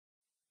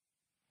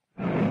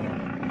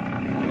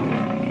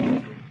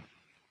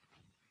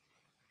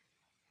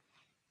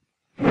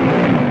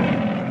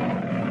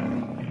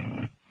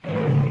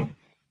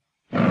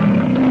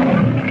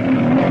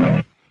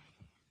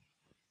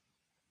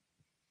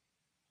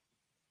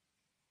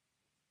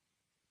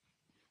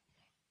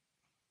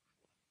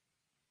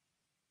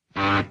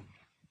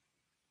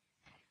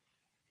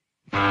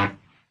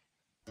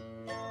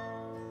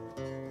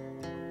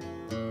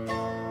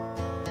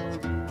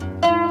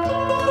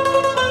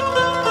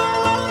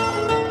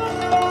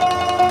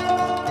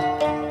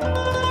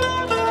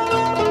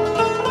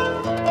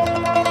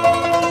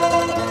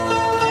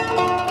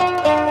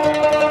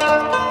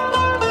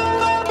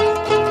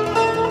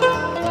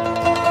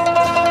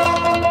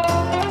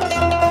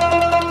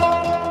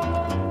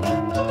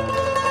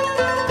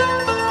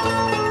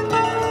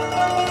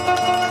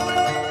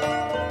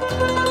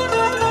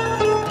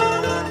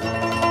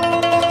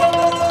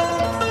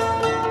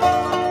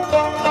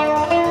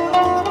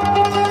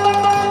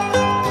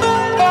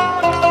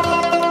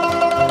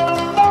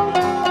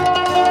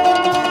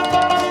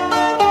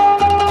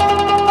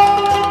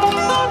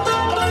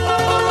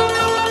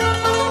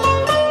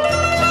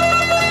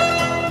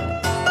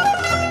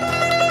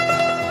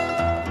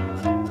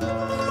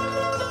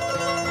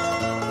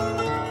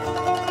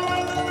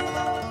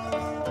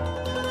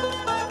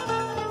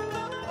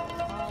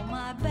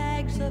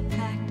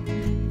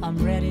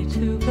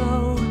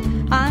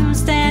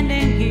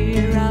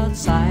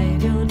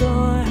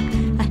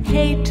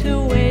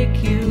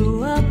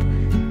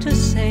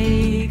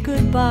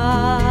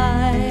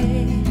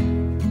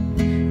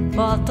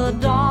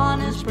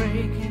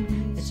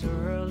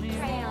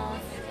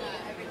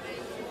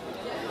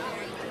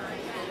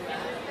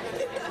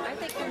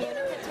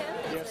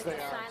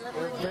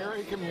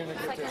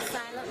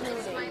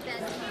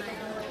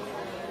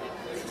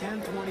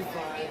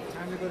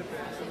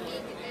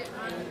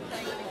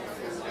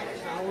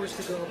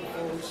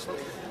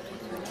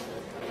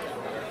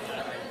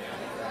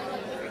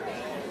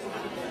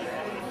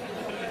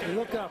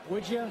Look up,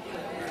 would you? I'm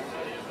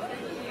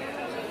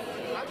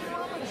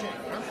rummaging.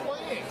 I'm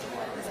playing.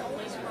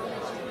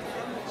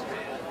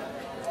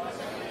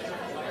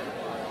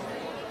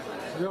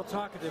 Real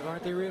talkative,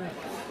 aren't they, Rita?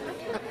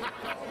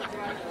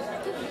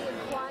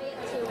 Quiet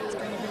too. It's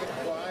going to be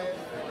quiet.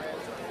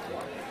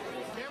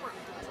 Camera.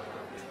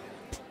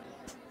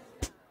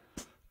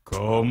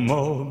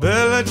 Como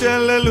bella c'è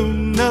la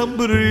luna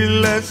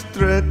brilla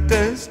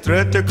strette,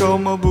 strette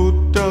come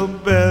butto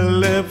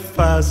belle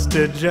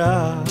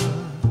fasteggiare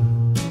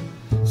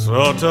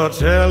sotto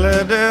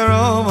tele di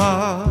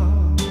Roma.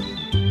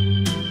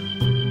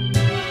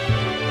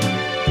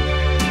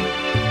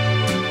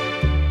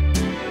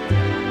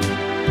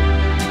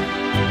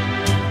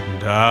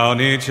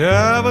 Down each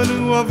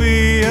avenue or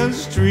via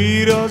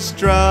street or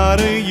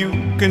strata, you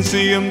can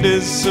see them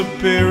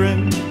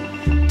disappearing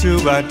two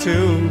by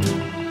two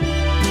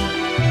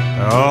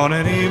on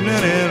an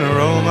evening in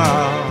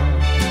Roma.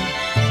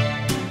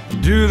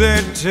 Do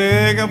they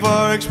take them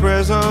for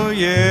espresso?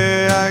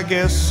 Yeah, I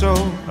guess so.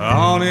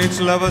 On each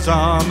lover's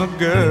arm a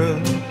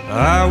girl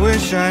I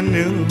wish I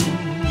knew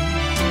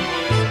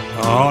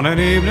on an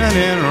evening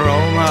in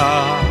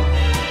Roma.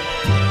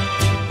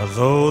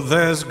 Though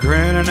there's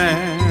grinning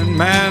and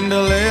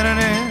mandolining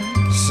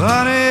in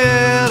sunny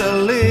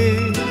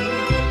Italy,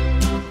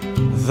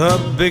 the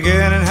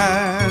beginning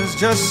has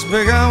just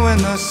begun when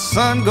the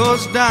sun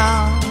goes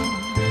down.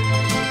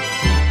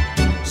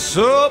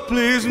 So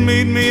please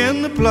meet me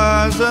in the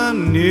plaza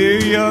near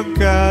your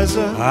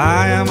casa.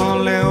 I am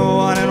only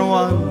one and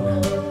one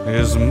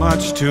is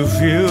much too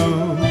few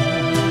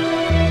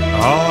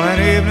on an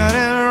evening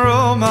in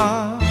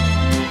Roma.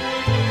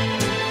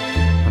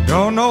 I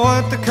don't know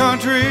what the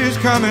country's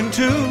coming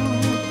to,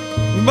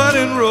 but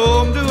in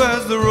Rome do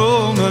as the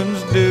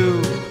Romans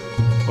do.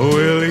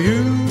 Will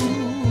you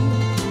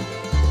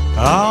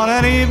on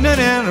an evening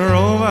in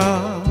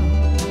Roma?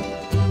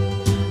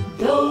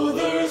 Though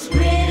there's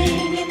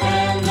grinning and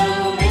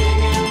mandolin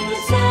in the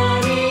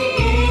sunny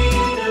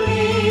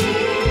Italy,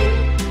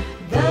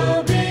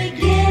 the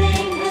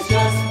beginning has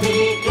just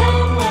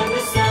begun when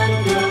the sun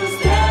goes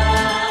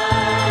down.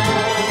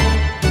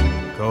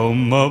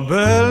 Come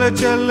bella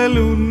c'è la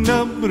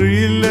luna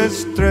brilla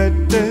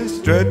strette,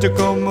 strette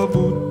come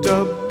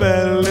butta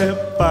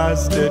belle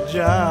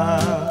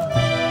pasteggiare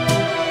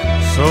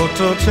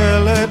sotto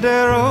tele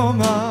di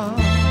Roma.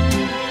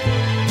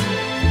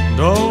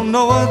 Don't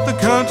know what the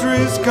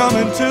country's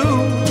coming to,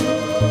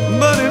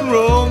 but in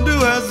Rome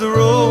do as the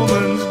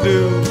Romans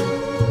do.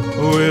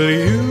 Will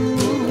you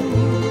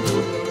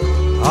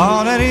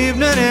on an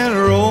evening in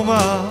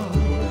Roma,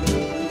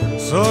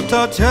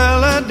 sotto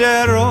tele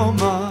di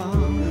Roma,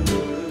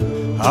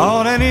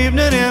 on an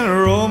evening in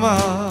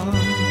Roma?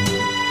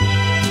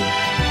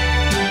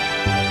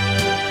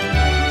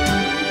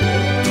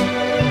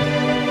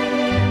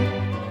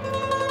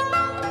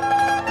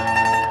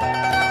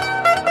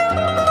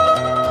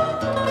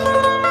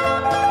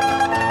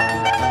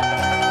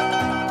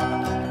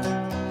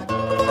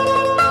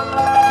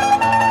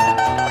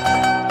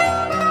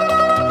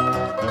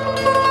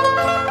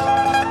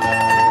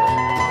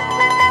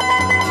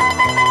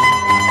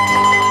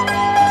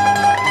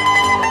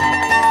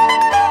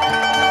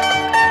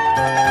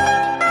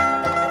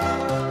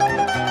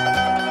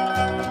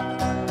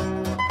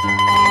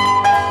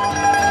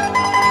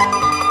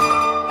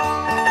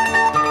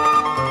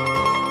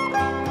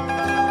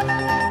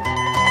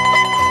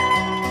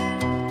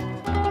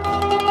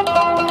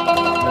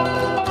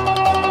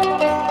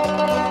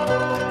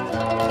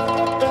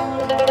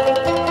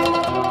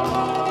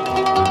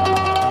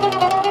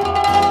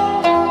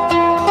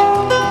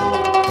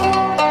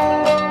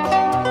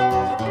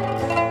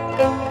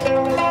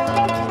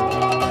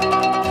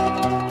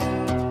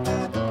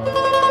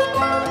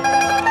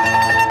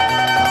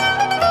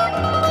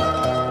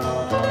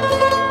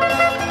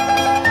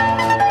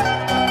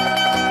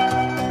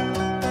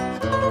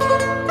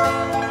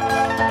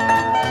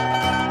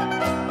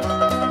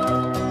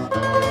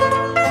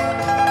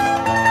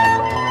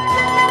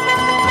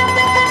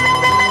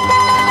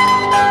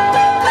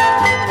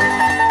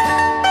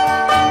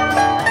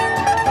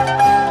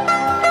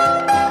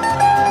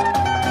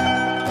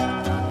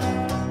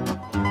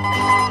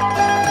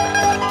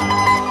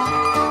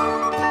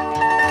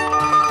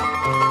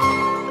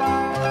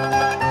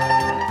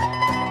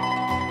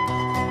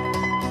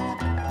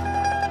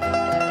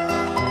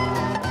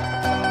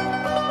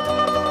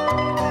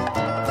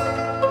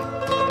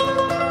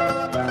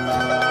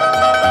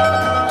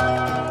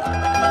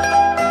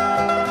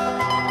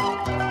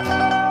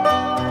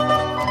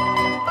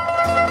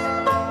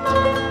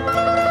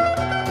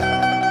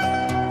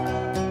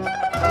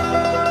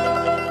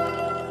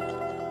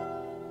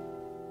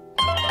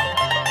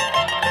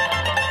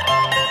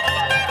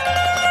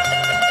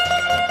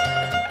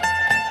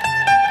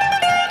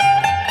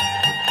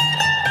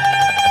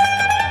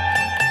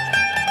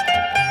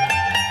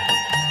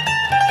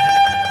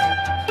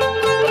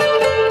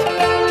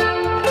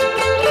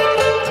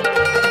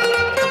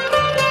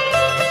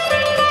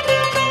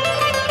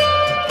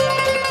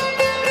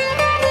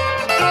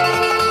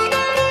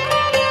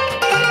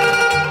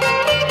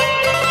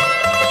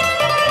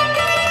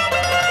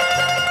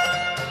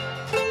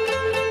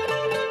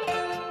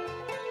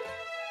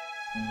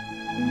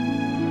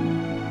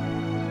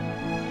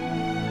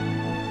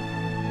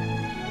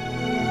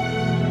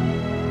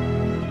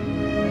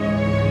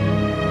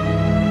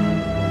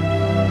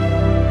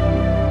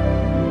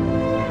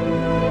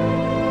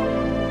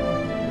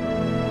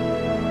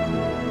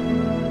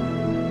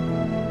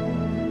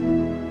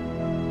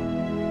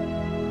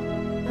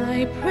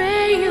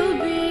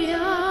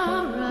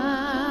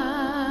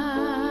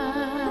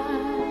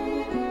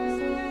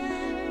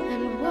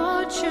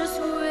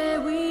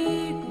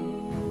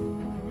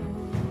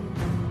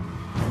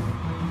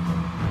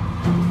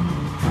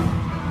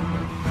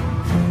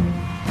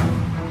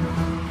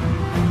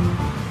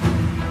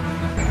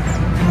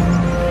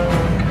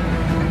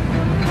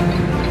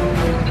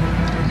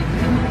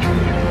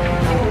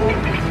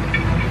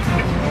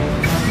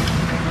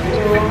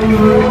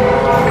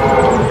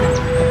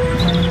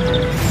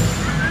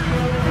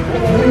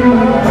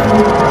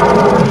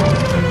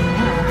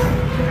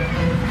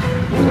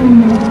 This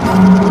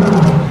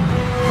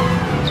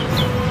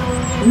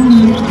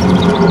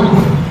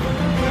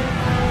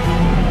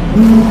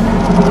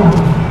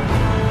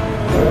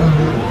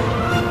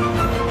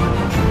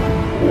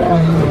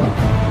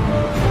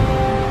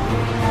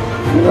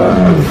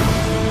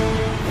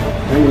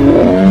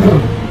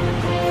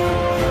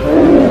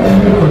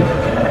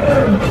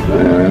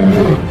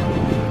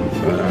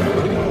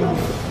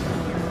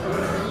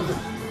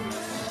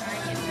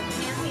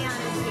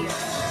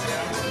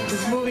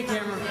movie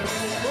camera.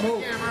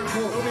 Move.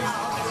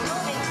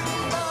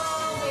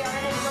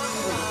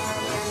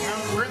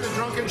 We're in the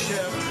drunken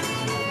ship.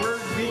 We're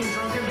being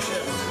drunken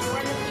ships. We're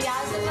in the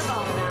Piazza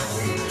Navona.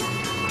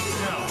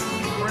 No,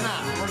 we're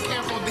not. We're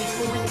Campo di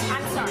Fiore.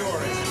 I'm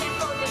sorry.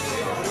 Campo di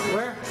Fiore.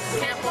 Where?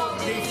 Campo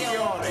di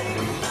Fiore.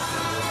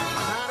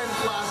 Not in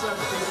Plaza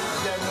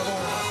del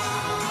Navona.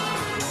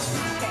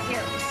 Okay,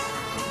 here.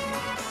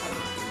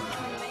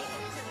 Can we make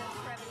it to the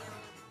Trevian?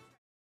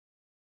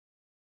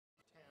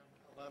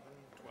 11,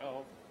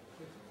 12.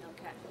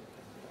 Okay.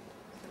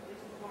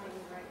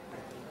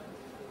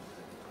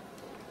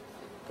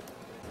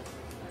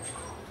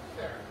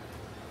 There.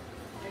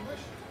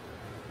 English?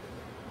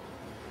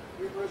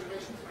 We have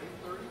reservations for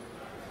 8:30.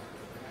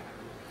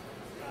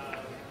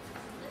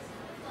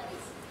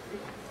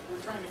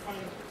 We're trying to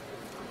find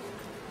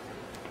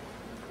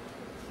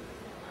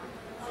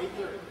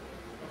 8:30.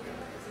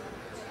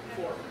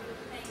 4.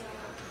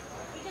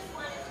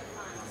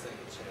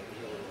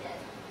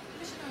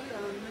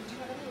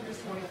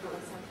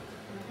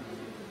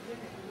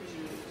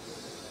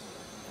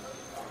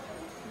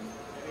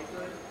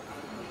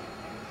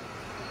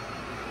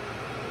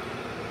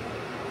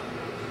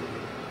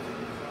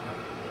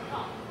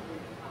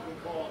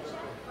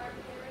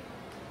 Barbieri.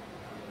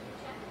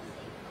 Check to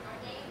see our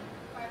name,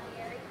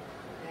 Barbieri.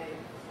 I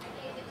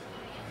gave it to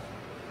you.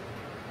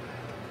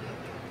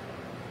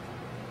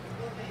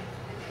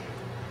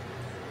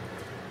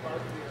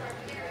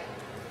 Barbieri.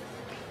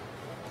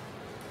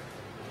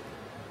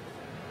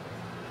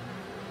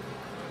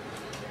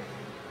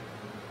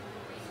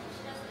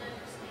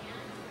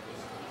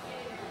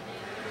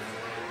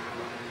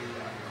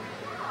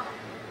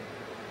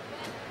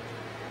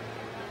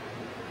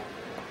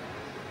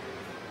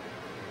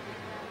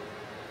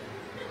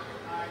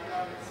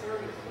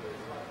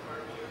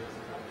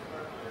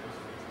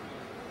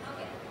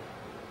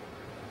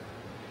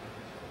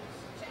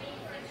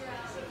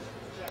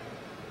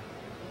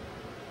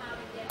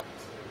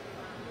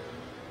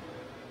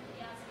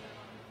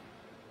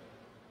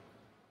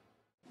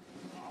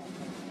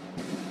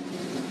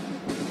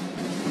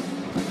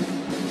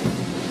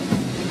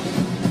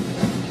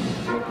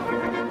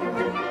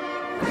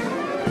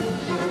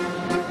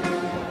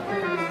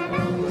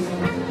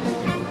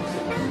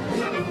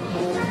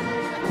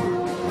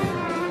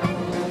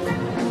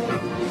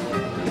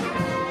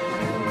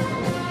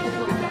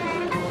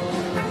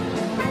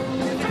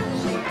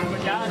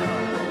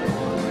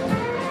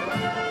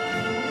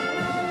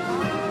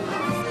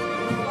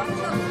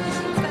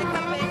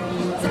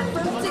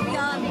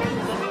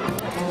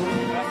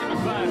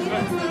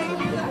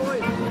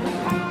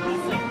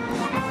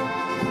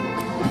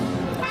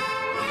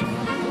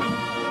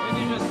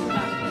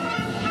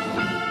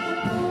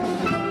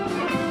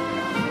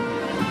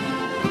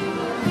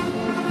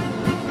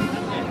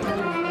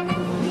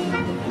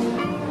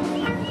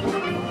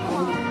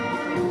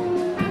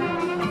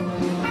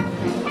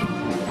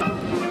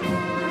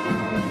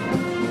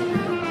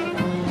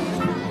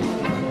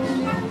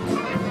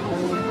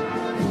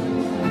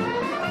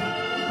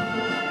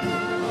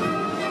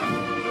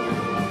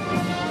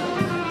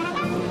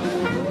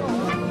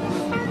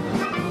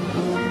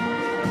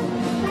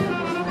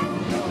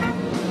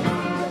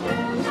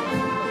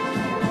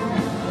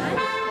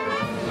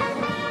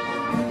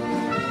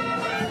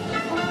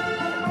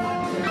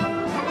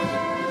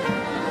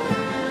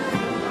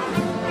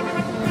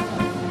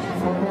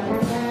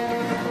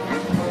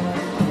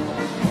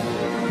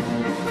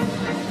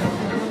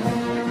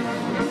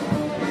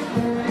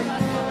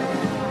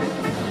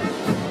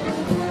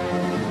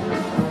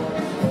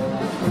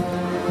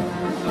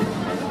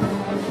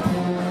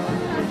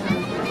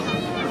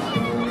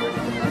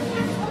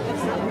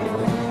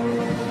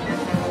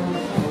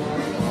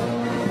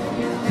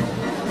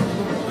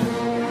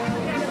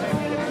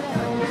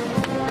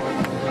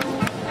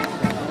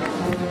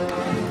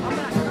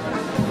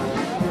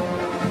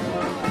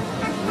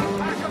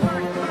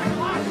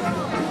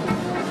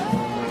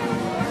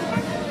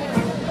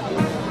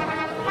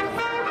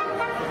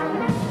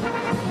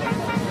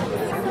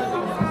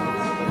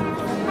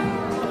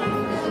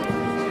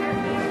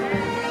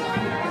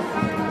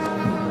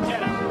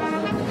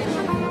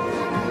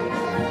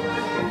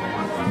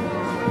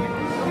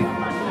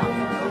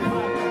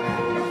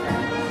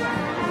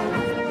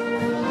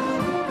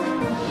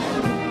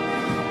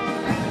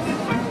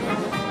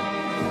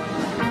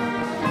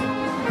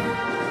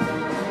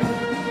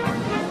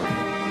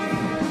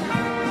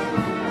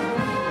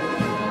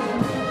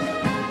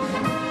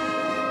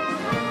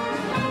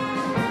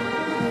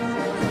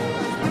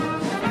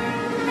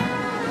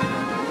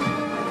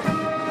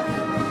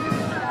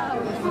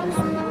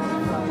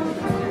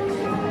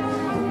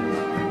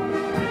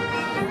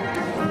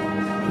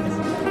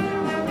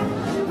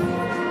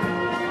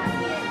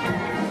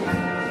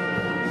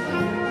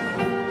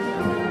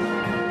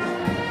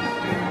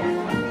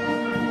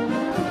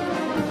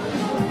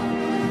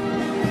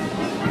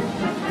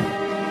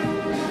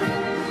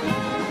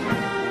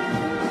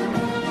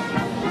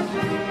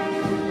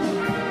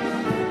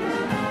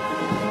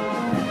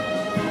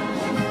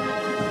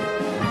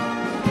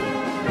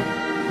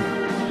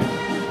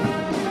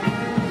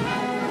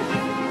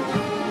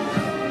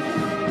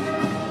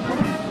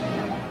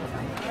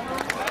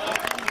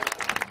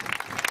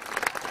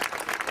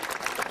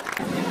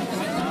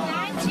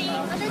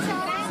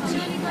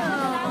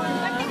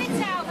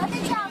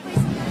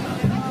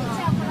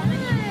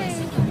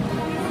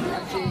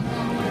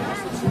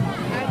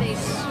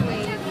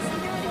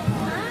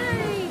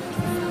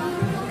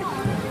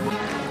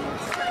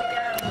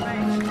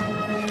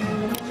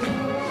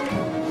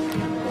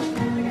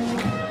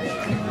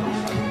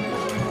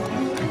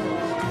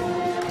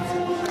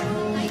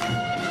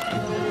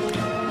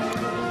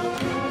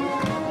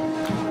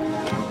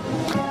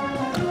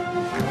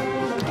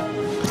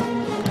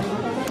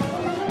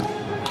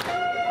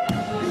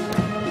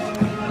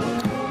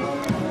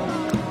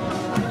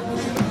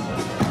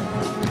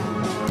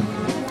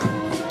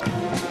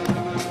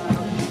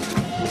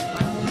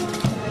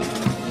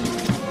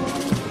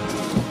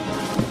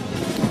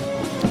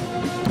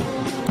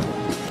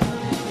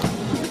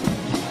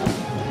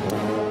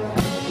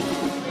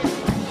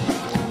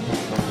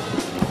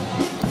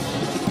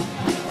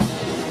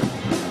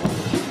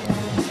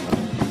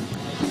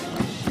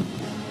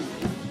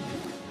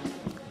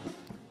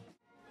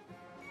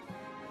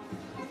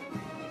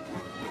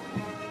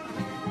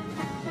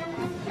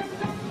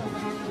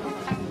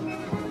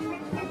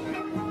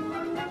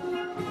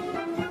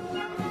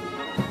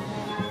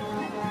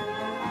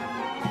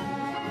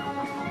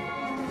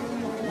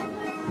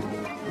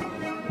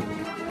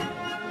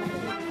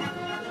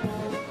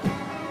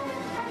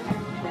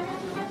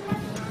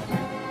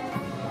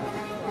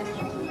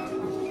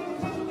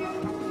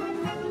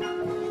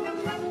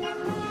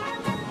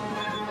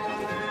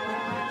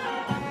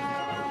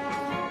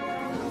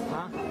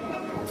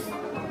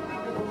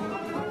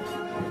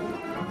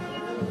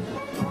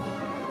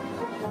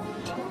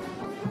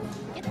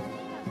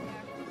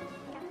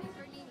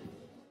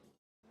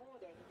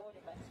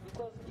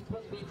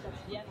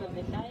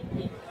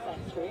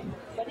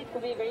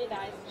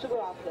 nice to go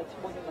up that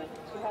monument,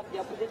 to have the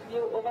opposite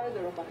view over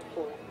the Roman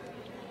Forum.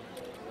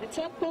 The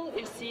temple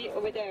you see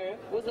over there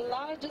was the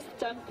largest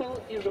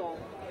temple in Rome.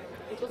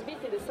 It was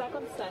built in the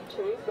 2nd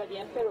century by the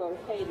Emperor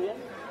Hadrian,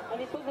 and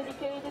it was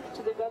dedicated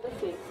to the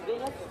goddesses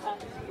Venus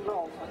and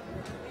Rome.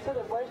 So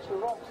there were two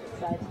rooms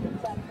inside the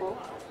temple.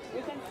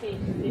 You can see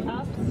the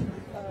apse,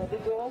 the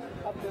dome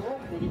of the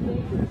room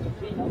dedicated to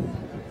Venus,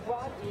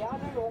 while the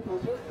other room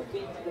was used to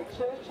be the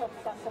Church of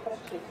Santa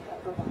Francesca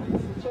Romana,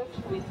 the church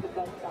with the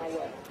bell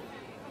tower.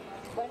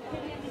 When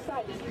Hadrian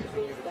decided to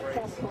build the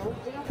temple,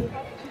 we only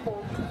had to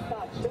move the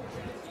statue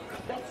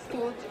that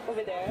stood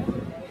over there.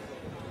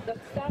 The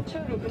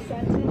statue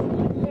represented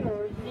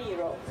Emperor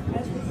Nero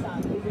as the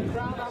sun with the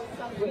crown of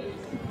sun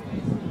rays.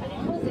 And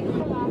it was a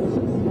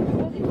colossus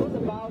because it was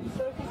about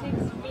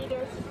 36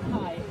 meters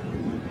high.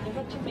 You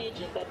have to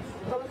imagine that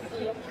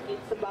Colosseum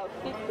is about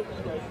 50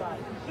 meters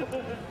high.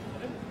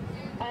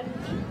 And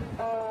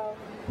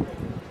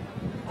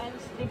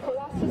the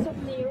Colossus of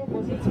Nero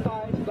was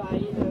inspired by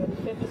the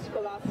famous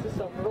Colossus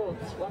of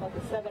Rhodes, one of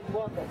the 7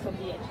 wonders of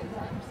the ancient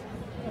times.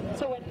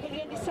 So when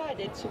Hadrian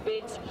decided to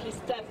build his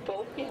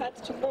temple, he had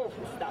to move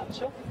the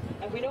statue,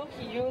 and we know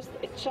he used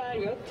a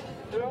chariot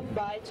drawn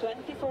by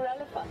 24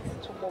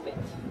 elephants to move it.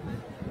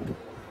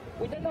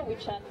 We don't know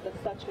which end the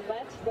statue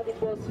met, but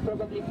it was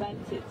probably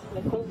invented,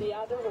 like all the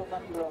other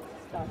Roman bronze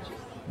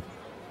statues.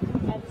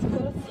 And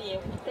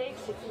Colosseum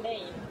takes its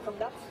name from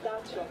that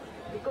statue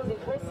because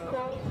it was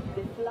called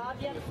the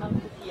Flavian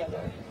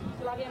Amphitheater.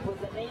 Flavian was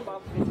the name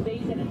of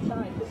Vespasian and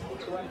Titus,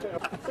 which were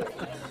emperors. So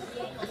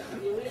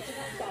the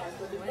original part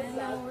of the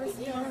facade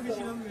begins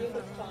from the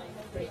time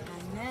frame.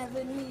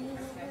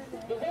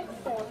 The red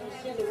stone you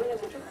see on the wall of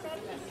the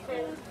facade is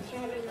called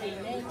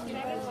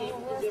Capozzi,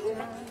 the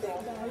Roman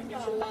stone,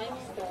 it's a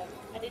limestone,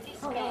 and it is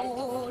called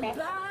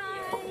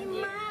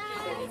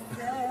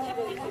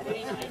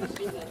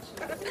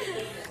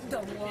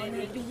Don't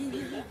wanna be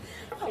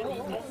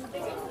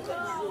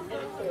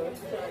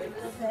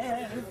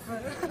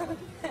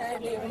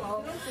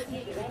anymore.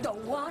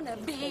 Don't wanna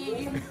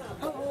be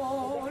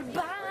all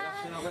by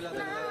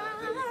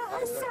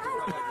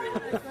myself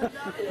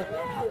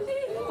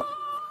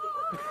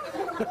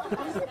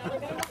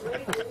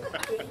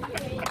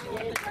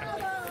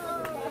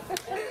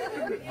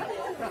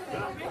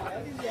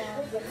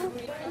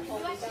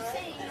What you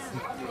saying now?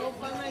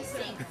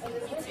 Sing.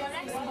 It's your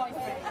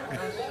ex-boyfriend.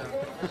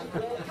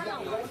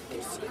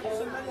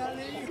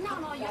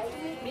 Come on. No, you have to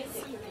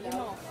listen.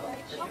 No.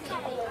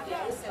 Okay,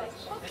 yes.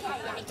 Okay,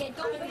 I can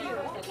go with you.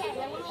 Okay,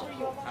 I will show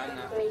you.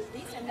 Raise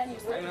this and then you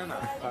start.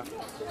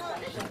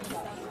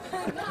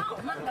 No,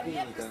 Manda, we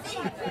have to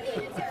sing.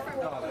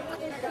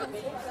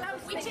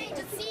 We change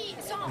the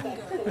song.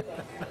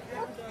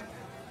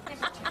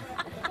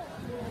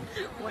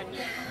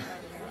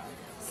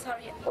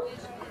 Sorry,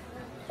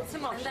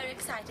 I'm very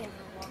excited.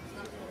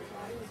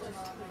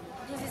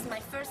 This is my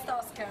first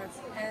Oscar,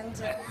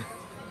 and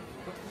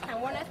I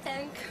want to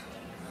thank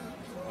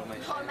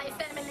all my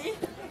family,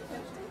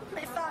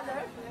 my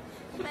father,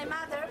 my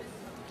mother.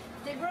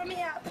 They brought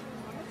me up,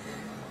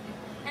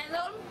 and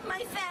all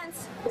my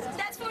fans.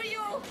 That's for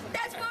you.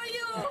 That's for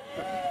you.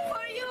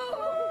 For you.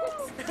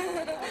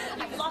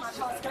 I lost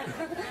my Oscar.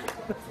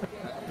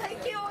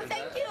 Thank you.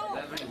 Thank you.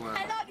 Everyone.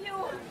 I love you.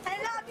 I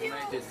love you.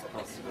 Made this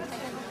possible.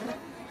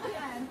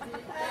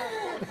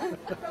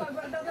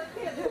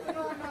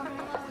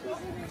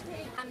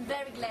 I'm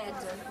very glad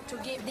to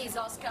give this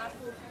Oscar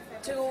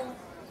to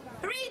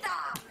Rita.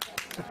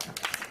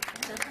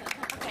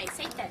 Okay,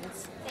 say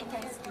thanks. Say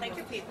thanks. Thank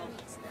you, people.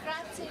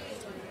 Grazie.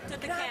 To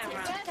the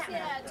camera.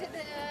 Grazie to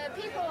the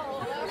people.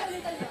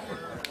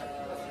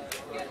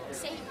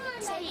 Say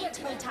it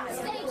in Italian.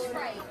 Stage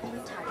fright. In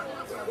Italian.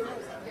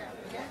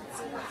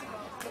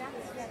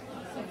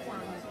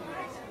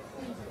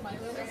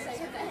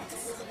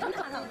 No.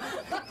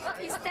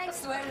 It's thanks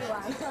to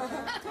everyone.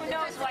 Who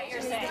knows what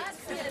you're saying?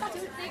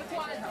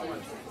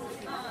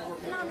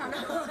 No.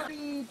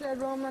 The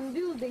Roman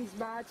buildings,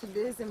 but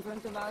this in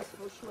front of us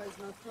for sure is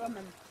not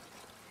Roman.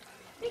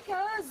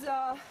 Because,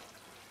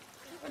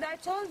 what I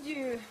told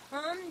you,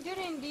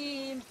 during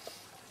the,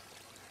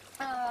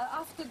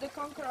 after the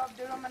conquer of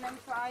the Roman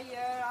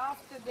Empire,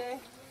 after the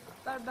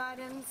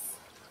barbarians,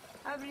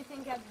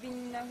 everything had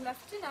been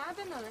left in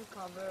abandon and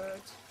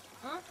covered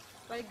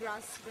by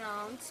grass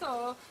ground.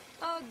 So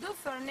the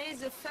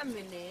Farnese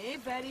family,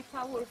 very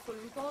powerful,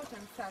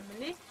 important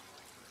family,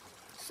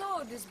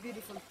 saw this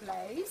beautiful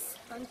place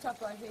on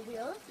top of the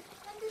hill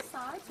and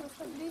decided to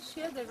establish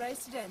here the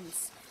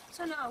residence.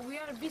 So now we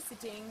are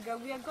visiting,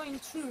 we are going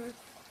through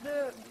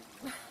the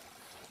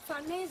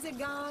Farnese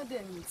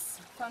Gardens.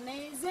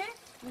 Farnese,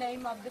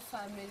 name of the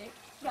family,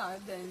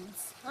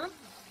 Gardens.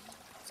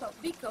 So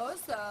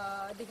because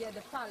they had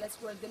a palace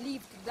where they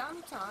lived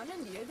downtown,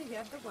 and here they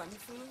have the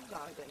wonderful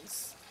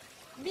gardens.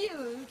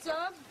 Built,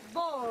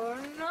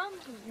 born,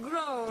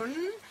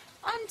 grown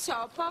on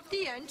top of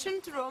the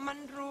ancient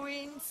Roman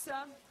ruins.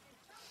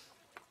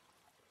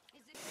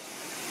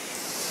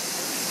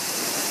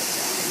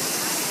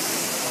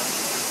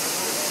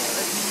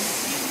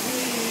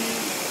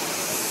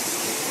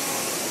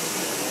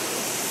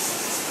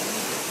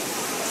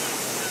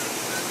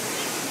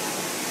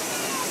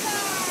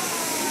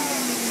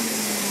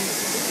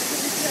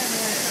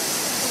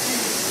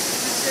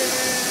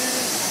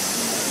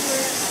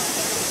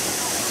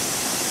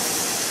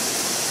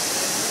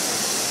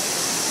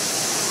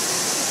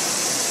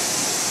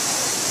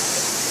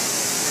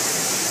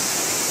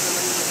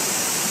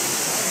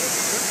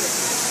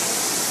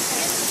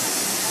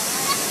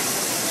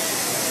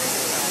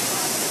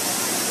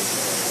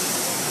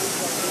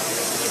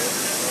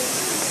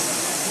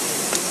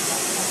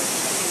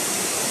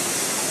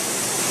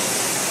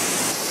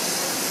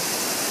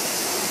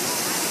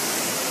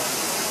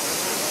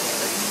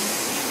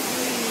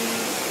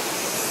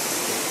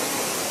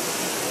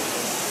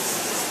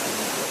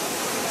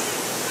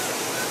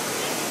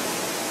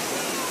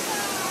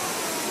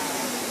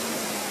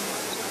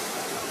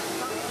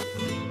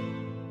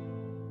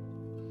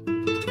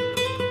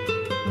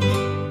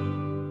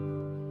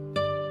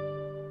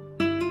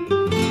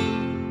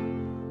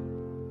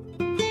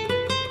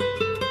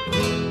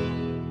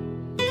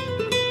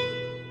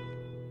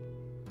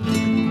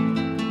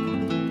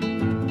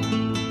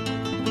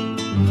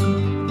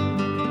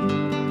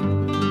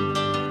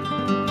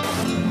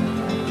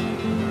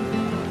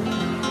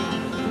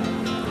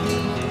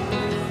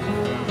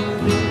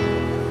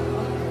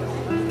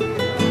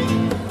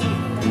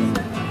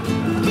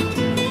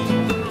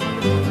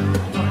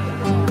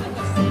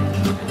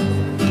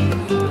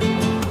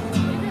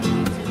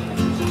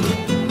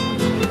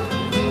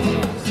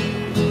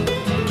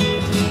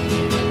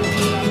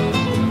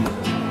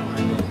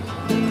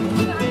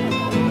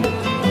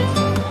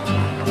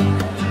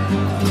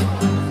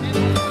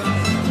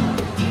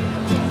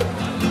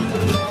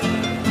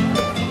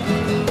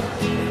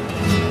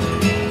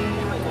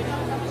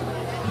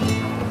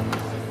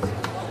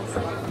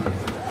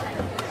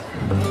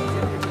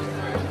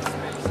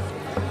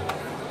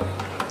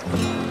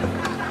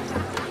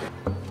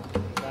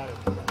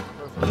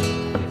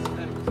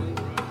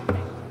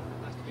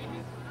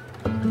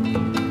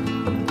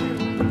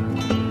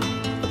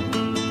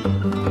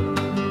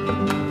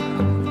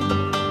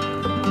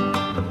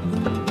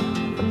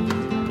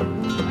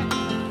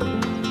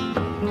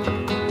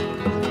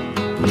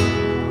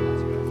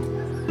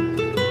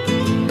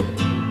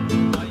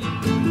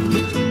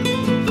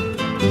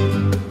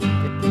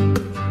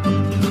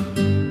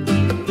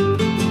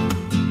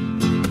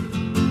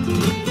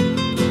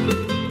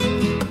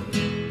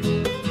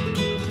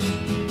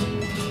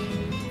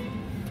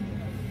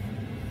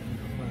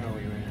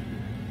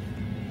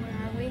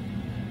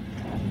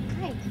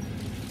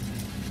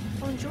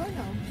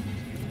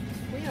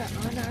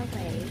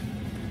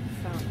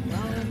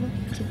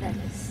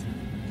 Venice.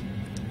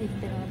 We've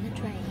been on the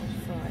train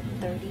for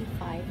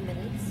 35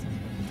 minutes,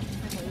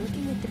 and we're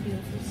looking at the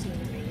beautiful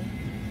scenery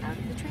out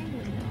of the train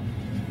window.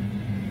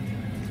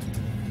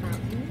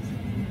 Mountains,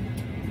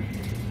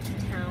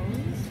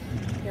 towns,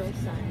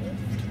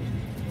 hillsides,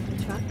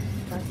 trucks,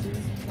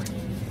 buses,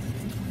 planes,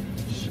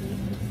 sheep,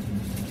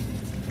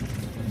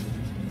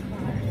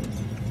 cars.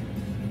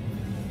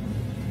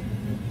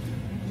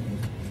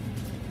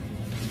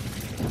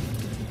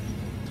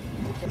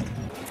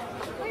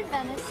 We're in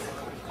Venice,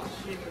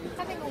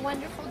 having a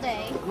wonderful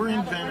day. We're in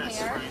now that Venice,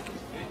 we're here. Frank.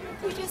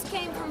 We just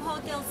came from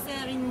Hotel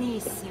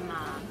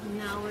Serenissima.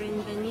 Now we're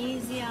in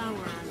Venezia.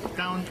 We're on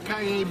Down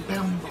Calle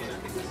Bembo.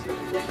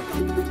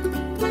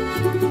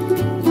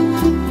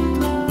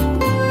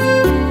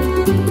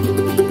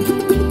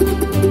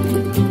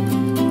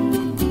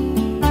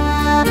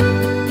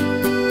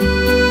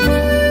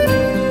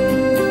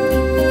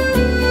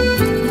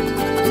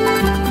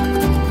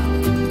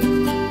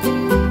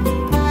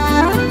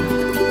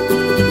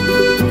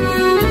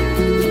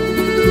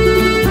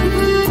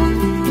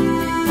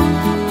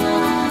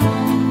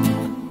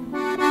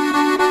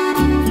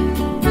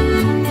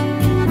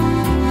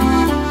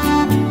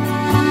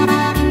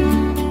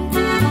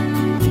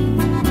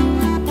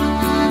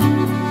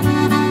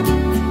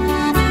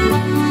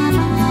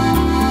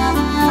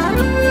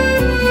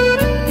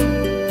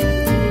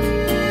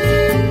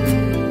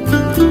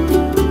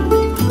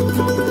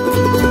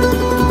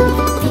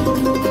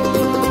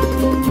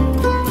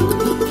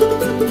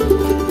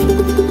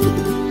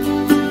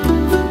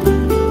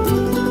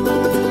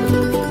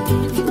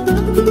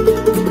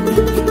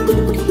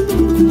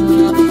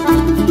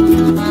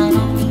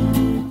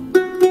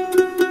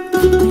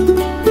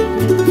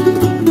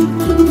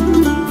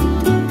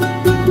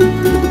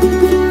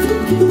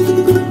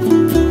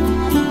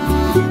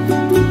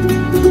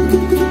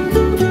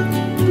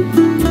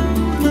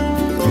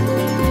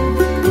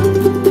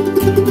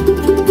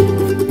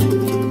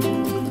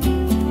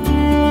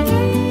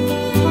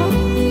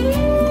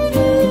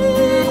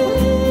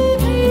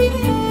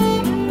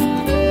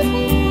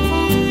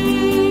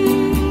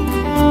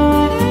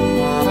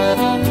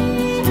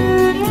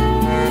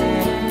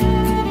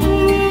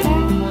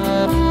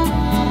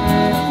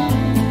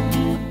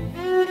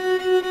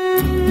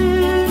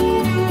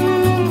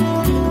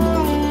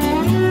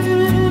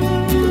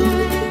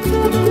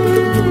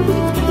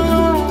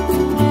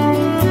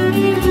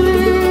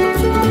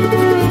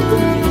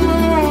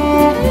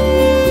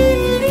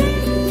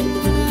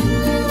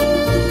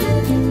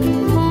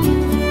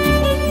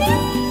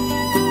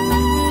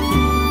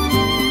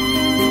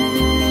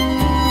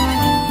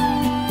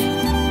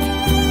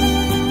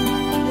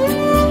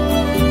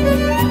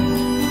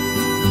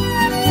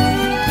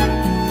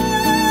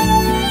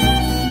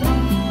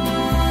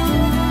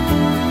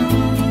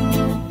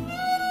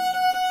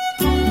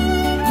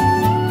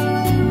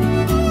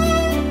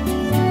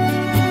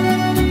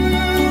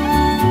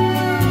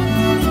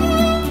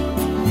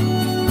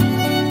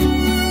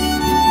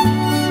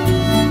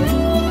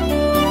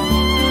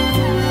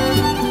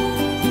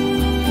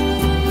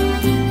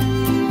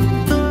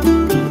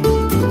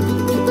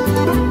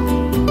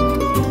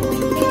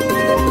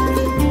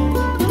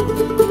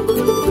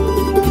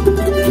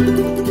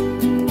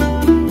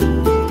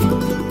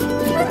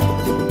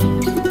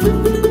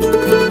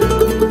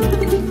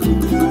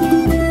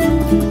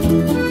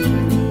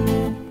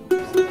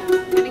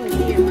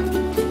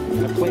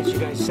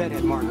 said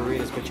had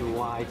margaritas, but you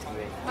lied to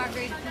me.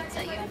 Margarita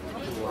pizza, you.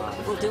 You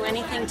lied. We'll do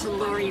anything to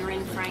lure you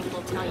in, Frank.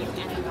 We'll tell you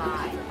any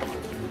lie.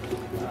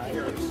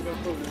 Here, this is going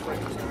to prove that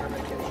Frank was on our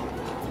vacation.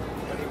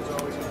 But he was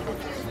always in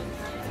cookies.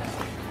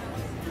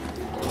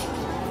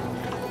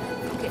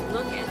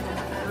 Look at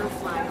the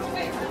roof line over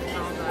there.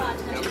 All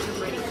the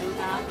gingerbread food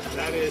out.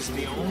 That is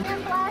the only...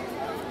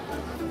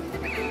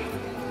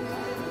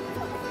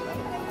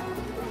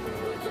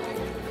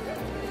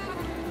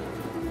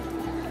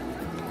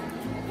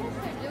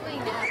 Doing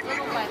that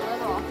little by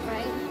little,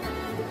 right?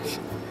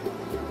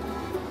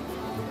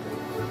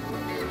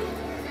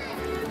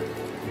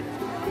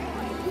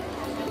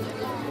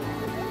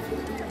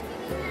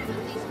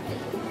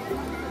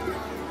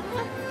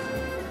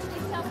 They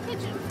sell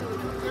pigeon food.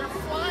 They're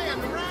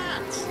flying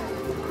rats!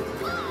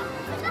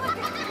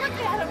 Look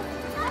at them.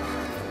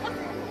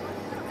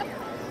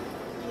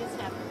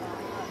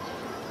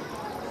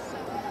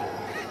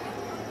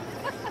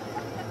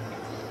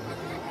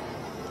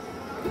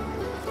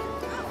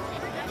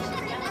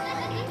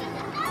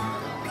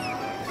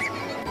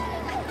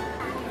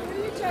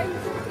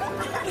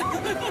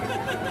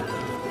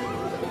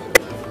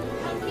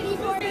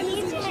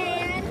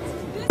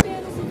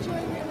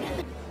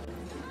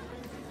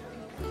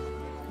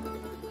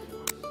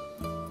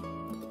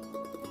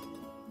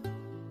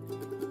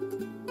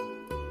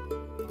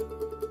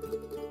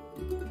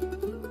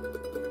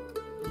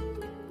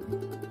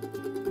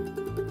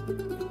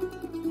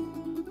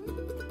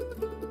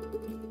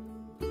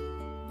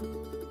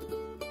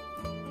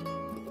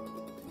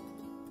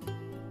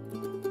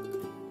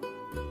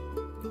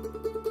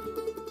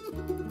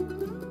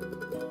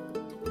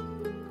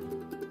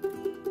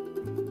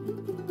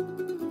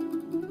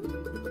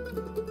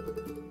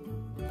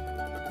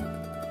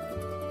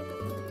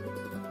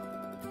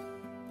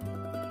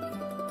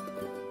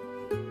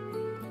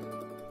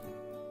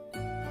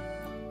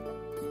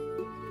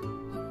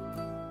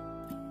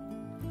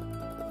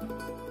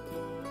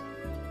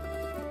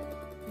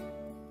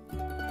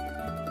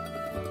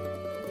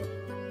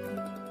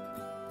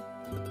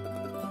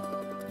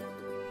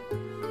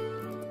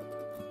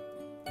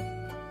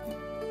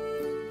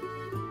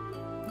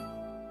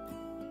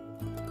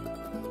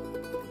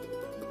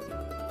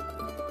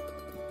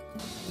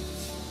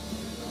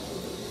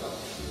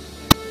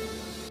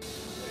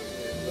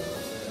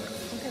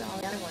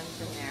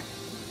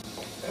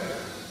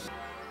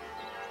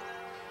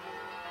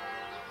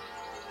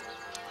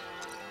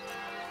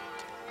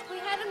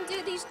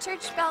 do these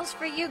church bells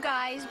for you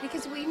guys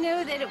because we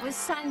knew that it was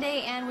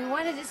Sunday and we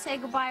wanted to say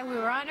goodbye. We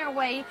were on our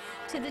way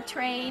to the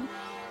train,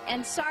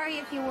 and sorry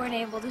if you weren't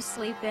able to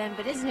sleep in,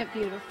 but isn't it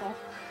beautiful?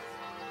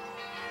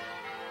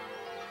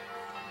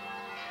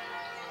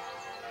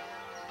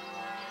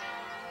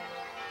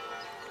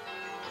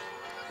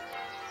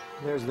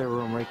 There's their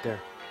room right there.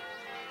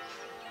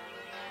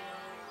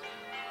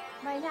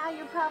 By now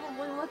you're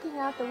probably looking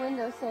out the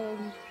window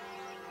saying,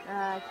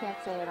 I can't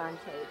say it on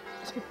tape.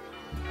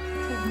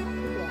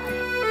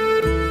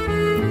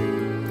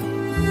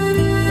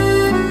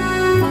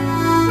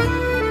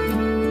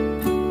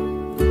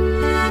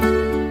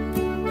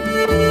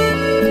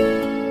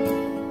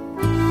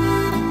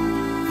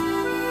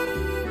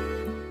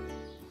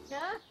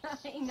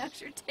 He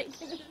knows you're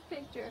taking his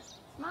picture.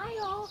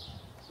 Smile.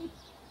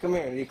 Come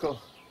here, Nico.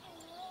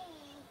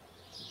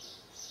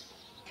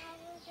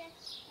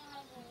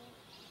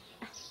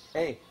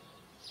 Hey,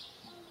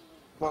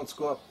 come on, let's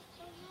go up.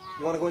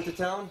 You want to go into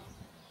town?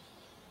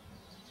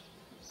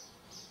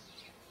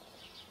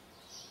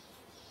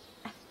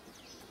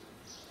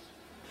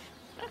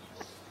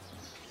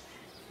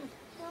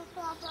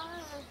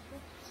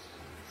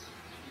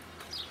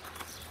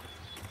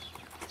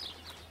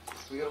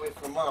 We gotta wait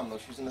for Mom, though.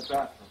 She's in the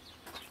bathroom.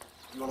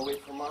 You want to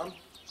wait for Mom?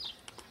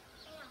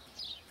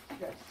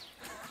 Okay.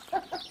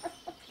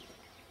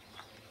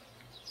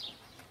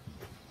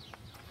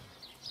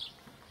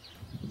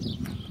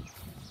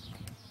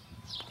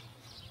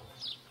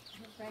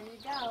 Ready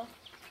to go.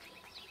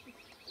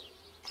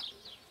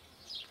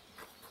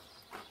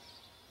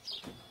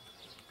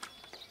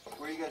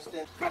 Where are you guys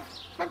standing?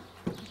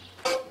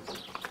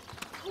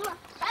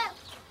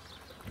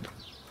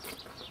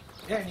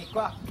 Vieni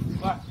qua,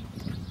 qua.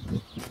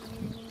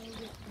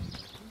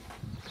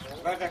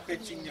 Guarda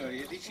quel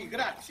signore e dici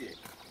grazie.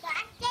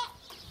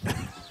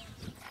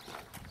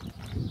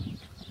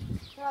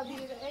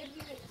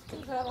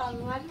 Scusa,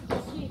 ma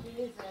così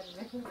ti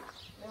serve.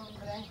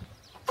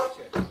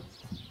 Certo.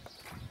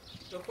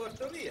 Lo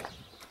porto via.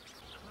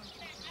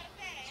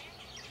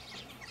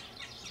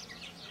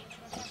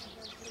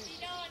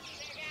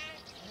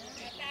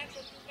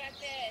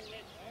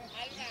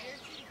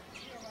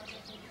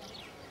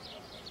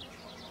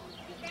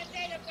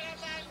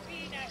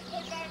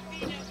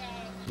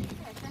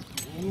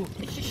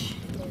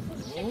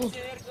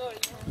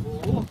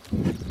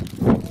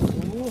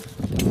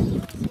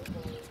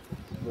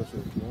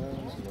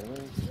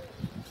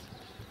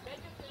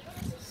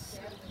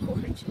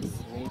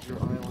 Major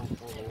island,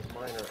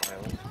 minor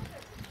island.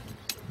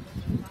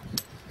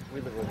 We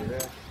live over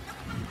there.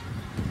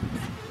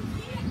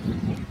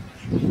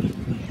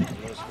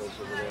 Nice place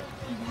over there.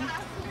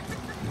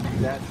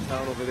 That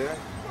town over there,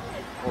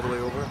 all the way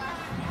over,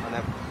 on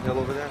that hill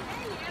over there,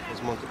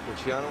 is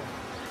Montepulciano.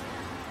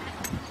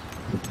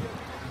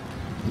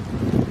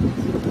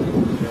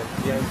 And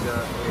Pienza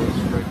is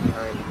right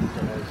behind,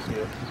 and I see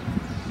it.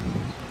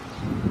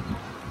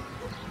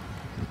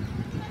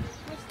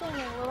 We're staying in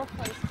a little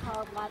place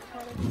called La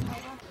Torre.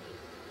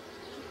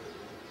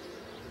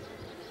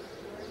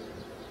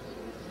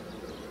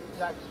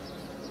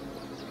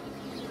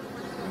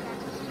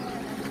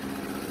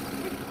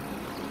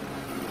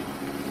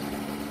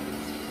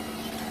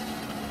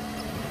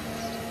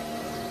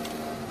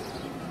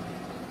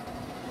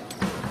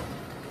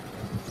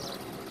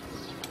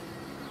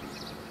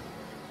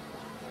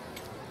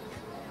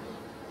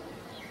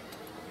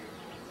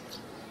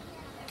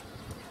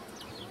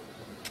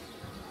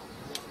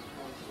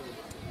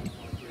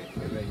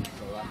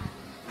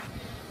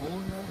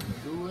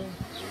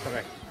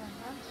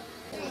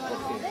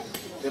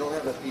 They don't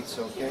have a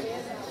pizza, okay?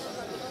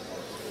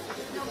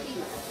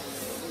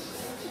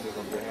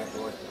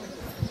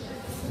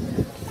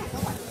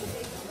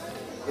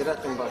 E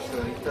date un bacio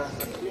alla Rita.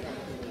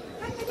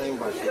 Dai un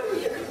bacio.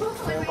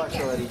 Dai un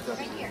bacio alla Rita.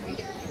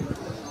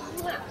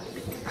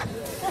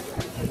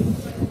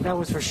 That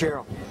was for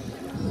Cheryl.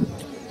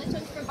 This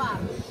one's for Bob.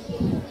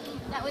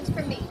 That one's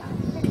for me.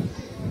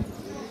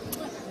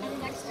 And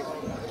the extra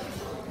one.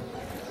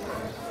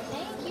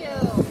 Thank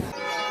you.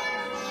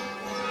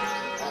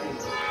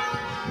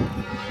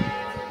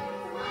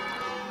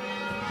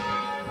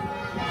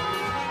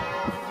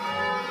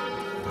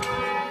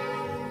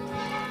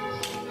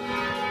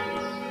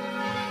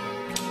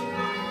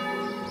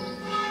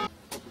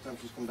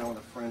 She's come down with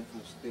a friend from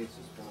the States.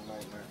 It's been a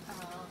nightmare.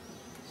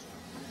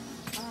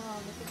 Oh,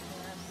 look at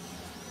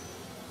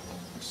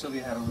that.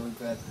 Sylvia had a really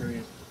bad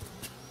period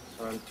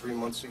around 3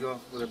 months ago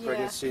with her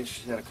pregnancy.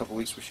 She had a couple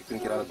weeks where she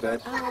couldn't get out of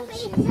bed. Oh,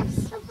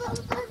 jeez.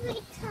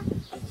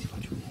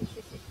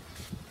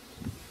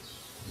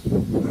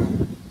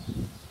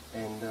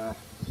 And I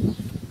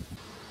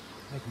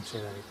can say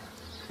that.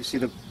 you see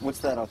what's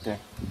that out there?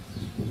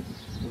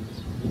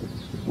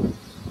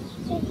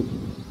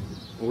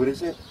 What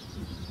is it?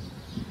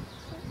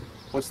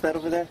 What's that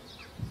over there?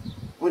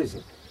 What is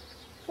it?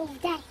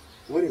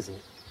 What is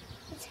it?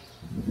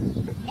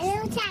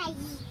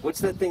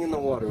 What's that thing in the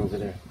water over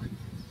there?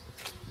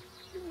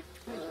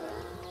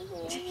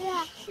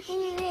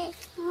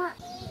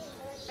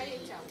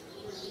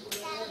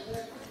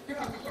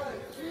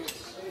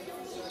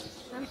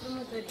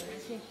 Torino,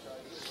 sì.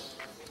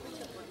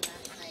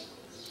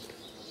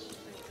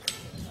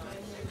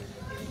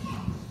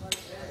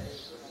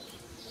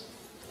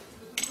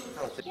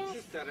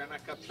 Questa era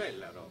una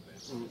cappella,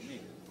 Robert.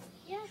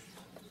 Yes.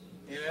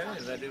 E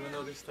la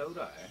devono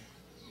restaurare.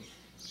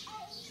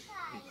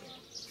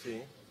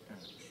 Sì?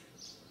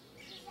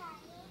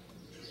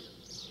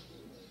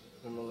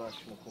 Non lo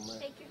lasciano com'è.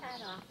 Take your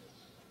hat off.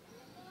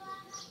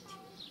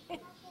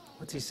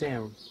 What's he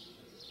saying?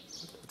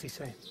 What's he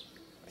saying?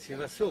 Si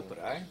va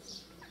sopra, eh?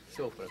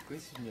 Sopra, qui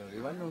signori,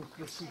 vanno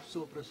più su,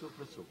 sopra,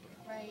 sopra, sopra.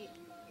 Right.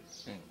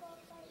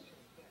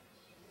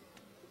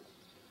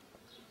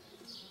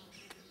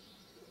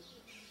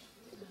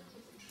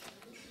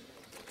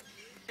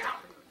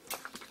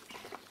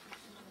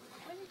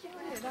 When did you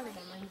order it? Other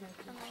than mangiare?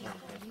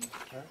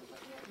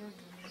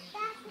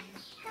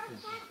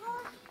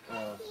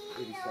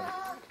 Ieri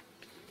sera.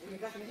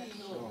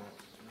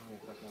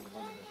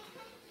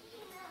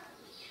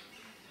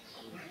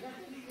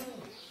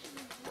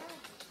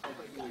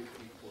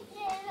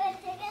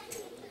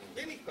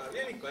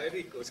 Vieni qua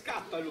Enrico,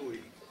 scappa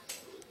lui.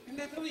 È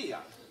andato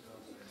via.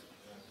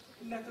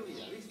 È andato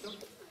via, visto?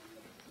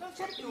 Non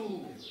c'è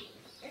più.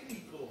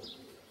 Enrico.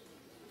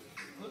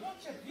 Non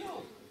c'è più.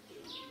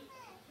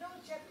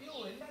 Non c'è più,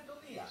 è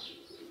andato via.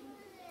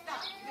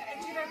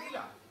 Dai, gira di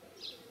là.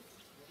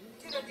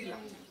 Gira di là.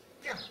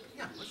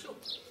 Andiamo su.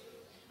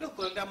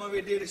 Dopo andiamo a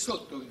vedere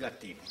sotto il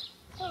gattino.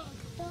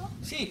 Sotto?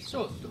 Sì,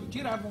 sotto.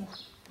 Giriamo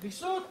di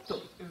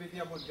sotto e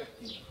vediamo il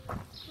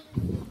gattino.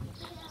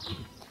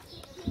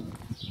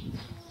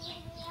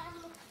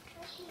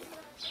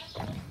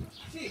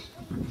 Sì.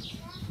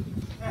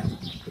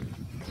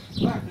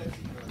 Guarda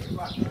signore,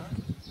 guarda.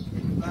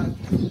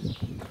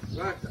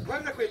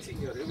 Guarda quel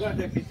signore,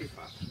 guarda che ti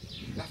fa.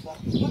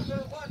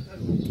 Guardalo.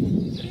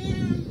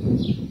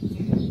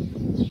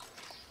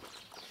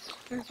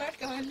 Vuoi fare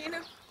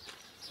cavallino?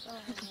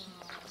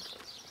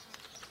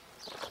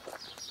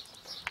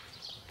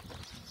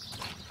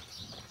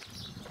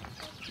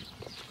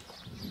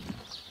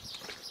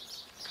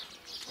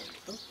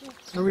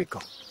 Enrico.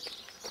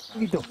 What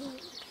are you doing?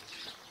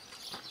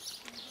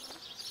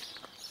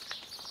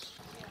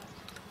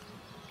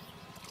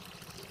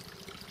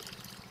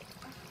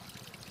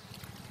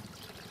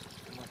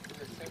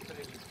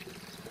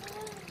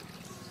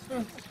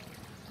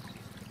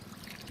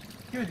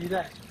 Chiudi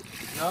dai.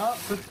 No,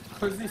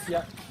 così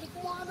sia.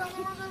 Non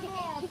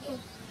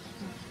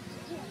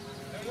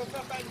lo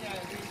fa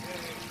bagnare.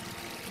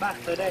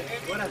 Basta dai,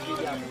 ora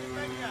chiudiamo.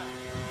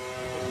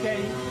 Ok?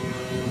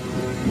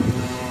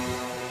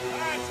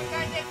 Si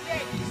taglia i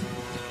piedi.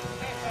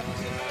 Stefano,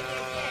 si taglia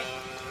i piedi.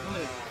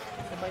 Noi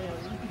stiamo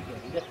bagnando tutti i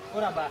piedi, dai,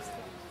 ora basta.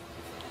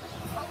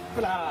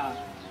 Opla!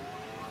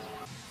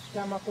 Si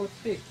chiama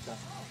corteccia.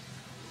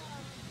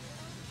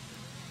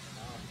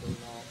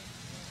 No.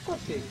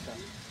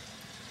 Corteccia.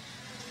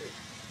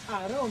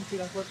 Ah, rompi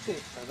la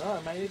corteccia,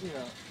 no? Ma io di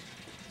no.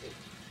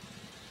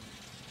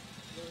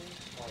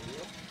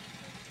 Olio.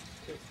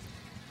 Sì.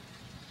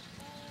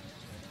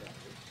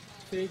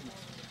 16.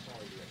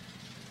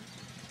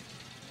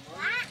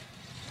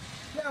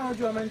 Andiamo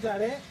giù a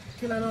mangiare?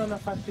 Che la nonna ha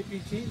fatto i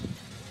PC?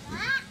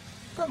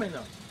 Come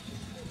no?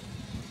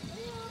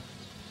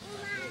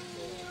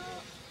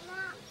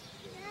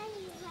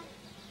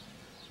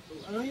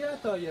 Ma non gliela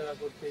togliere la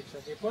corteccia,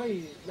 che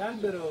poi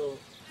l'albero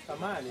fa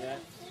male, eh?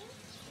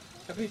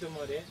 Capito,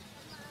 amore?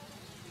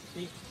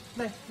 Sì.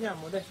 Dai,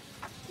 andiamo, dai.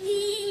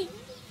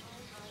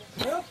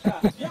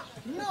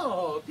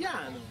 No,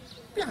 piano,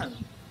 piano.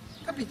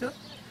 Capito?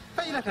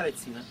 Fagli la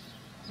carezzina.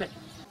 Dai.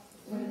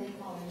 What are they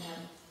calling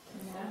them?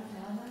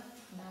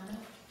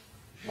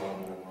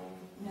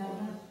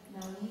 Nana?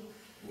 Nani?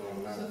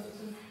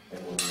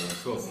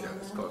 Sofia,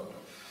 scorda.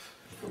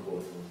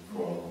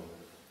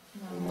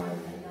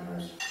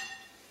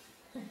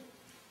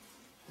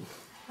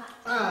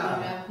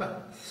 Ah,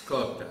 ma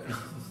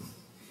scorda.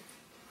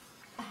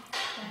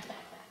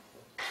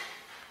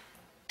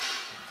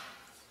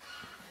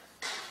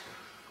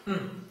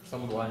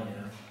 Sono buoni,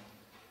 eh?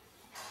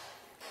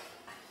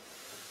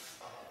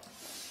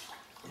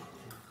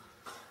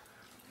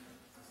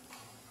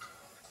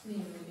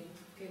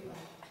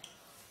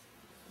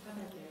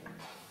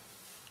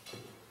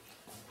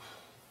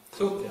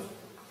 Sofia.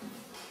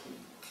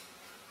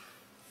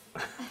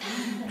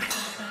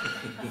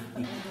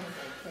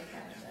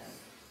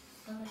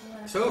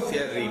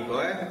 Sofia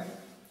Enrico, eh?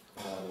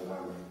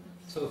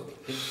 Sofia.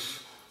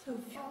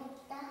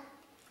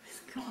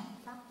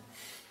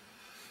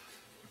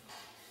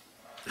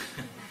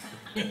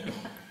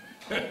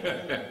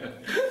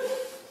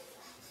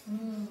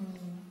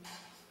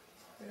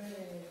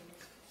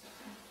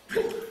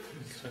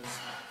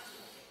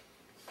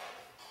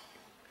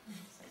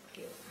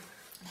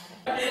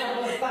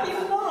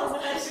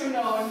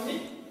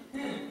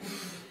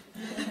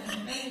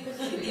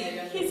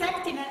 He's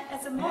acting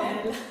as a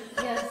model.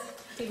 Yes,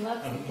 he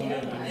loves the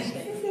camera.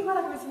 Sì,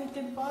 guarda come si mette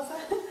in posa.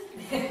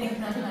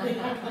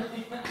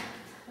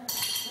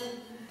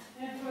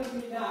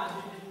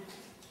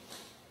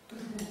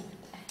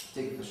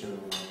 Sì, che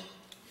facevano.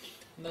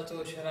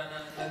 C'era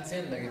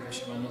un'azienda che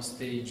faceva uno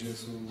stage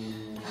su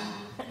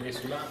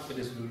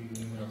lampade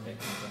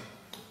sull'illuminotecnica.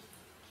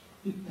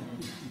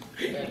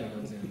 Bella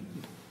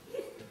l'azienda.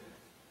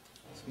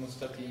 Siamo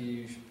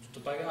stati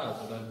tutto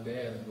pagato,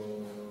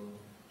 l'albergo,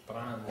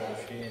 pranzo,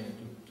 cene,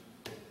 tutto.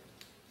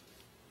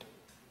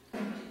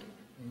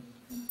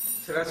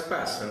 Se la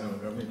spassano,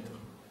 capito?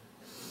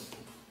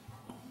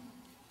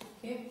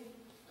 Che?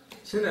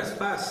 Se la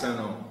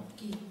spassano.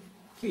 Chi?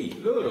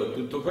 Loro,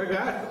 tutto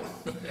pagato.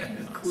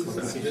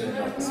 Scusa. Si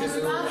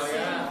devono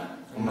pagare.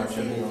 Un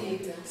Marcellino.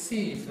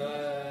 Sì,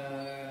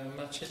 fra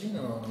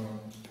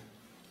Marcellino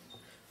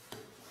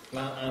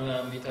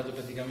hanno invitato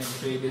praticamente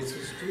quelli del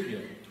suo studio.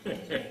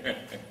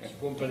 Si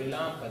compra le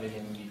lampade e le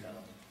invitano.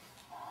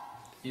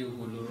 Io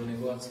con il loro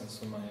negozio,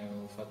 insomma,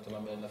 ho fatto una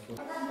bella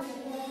foto.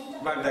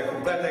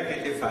 Guarda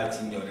che ti fa il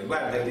signore,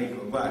 guarda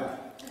Enrico,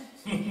 guarda.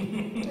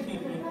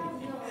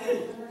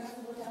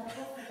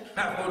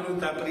 Ha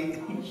voluto aprire.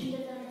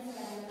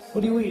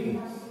 What are you eating?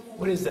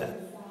 What is that?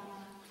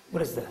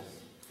 What is that?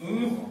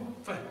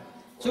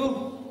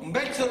 Su, un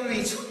bel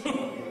sorriso.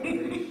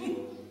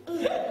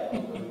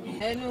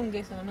 È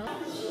lunghe sono?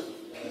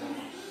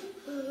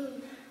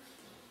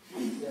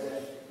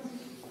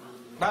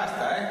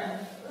 Basta, eh?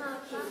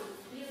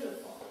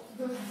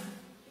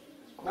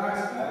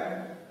 Basta,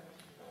 eh?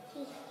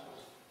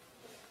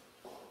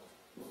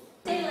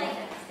 Stay like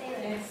that. Stay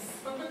like that.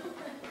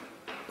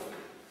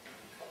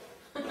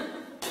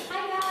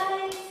 Hi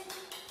guys.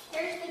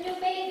 Here's the new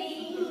baby.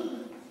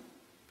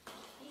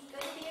 He's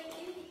going to be a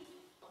cutie.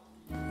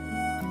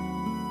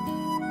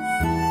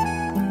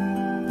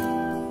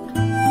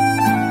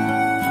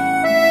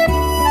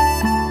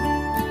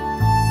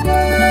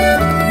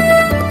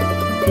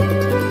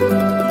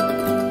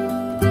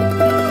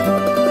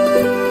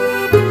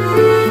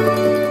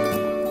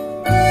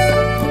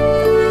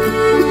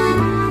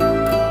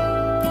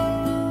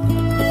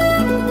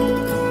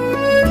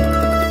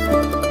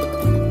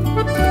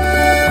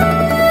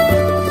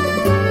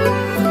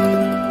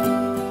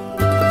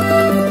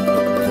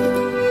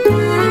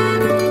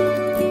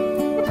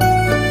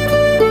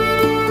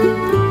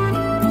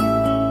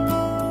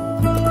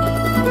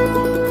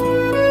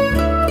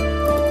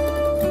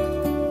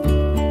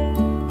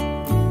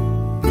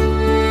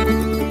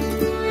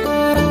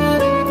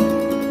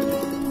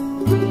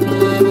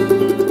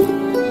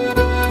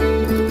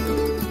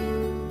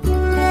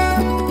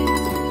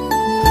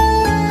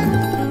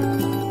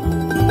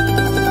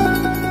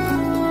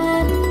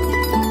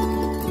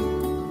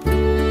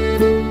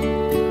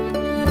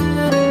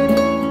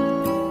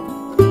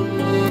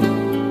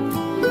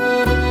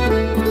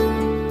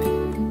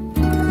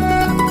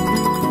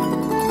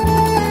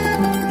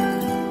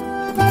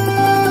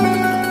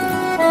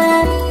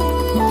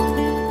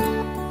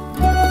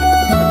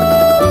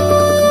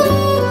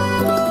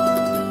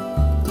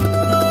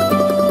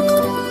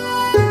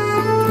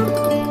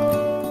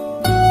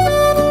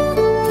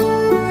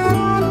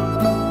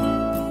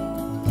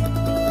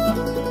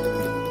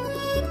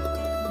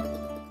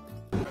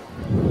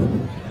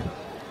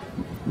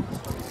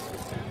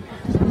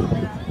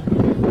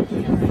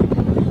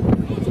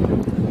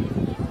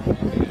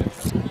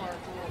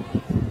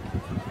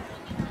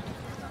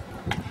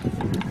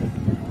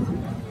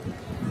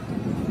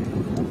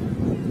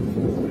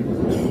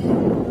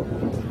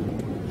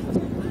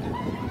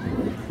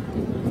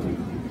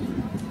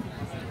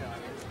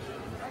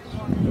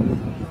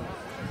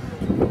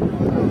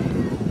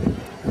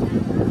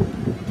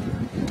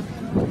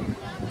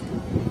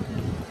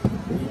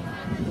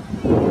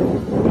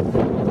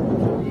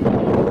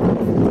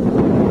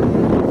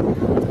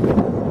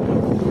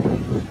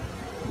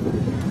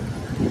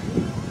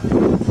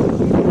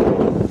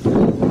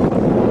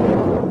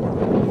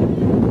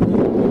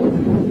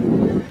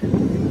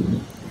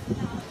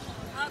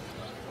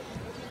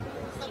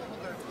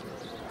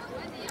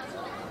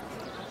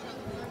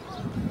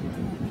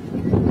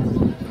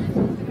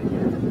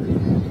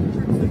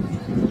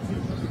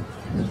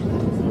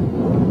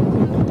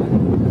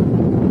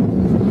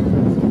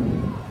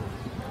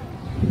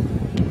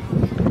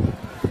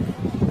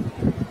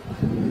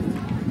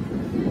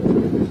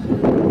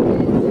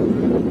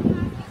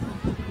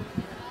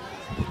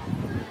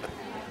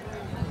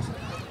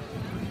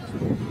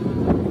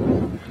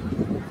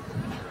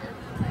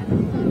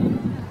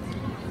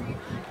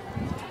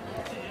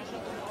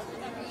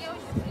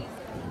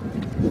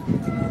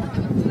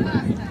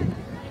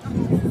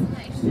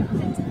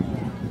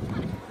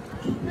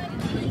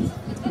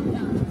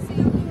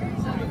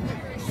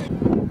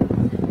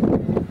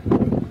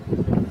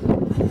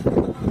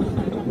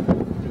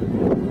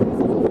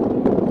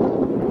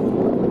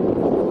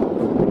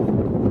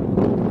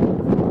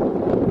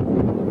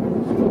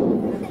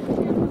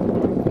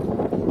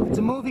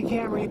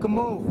 camera, you can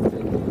move.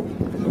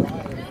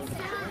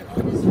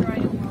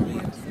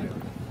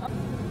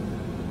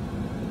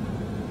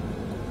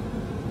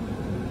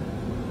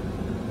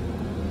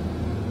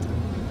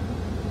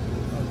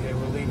 Okay,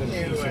 we're leaving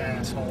Keith here.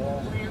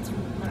 Asshole.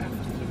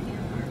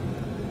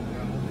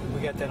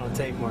 We got that on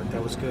tape, Mark.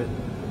 That was good.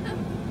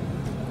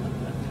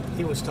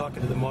 He was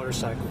talking to the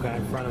motorcycle guy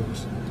in front of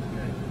us.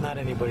 Not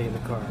anybody in the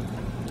car.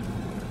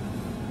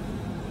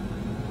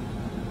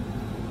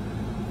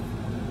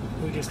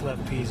 We just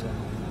left Pisa.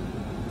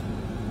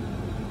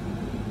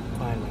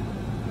 Finally.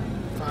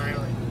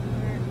 Finally.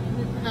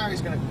 Now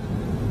he's gonna,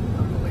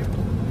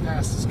 unbelievable,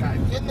 pass this guy.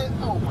 Isn't it?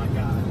 Oh my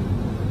God.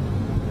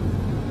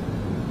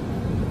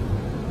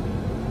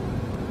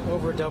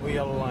 Over a double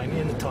yellow line,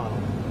 in the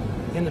tunnel,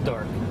 in the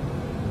dark.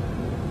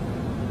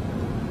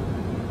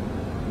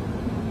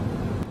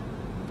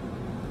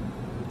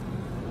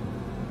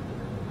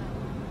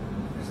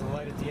 There's a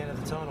light at the end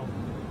of the tunnel.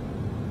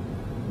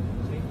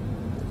 See? You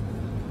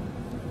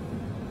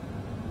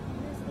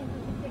guys think we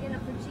can pick it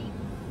up for cheap?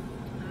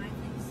 I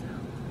think so.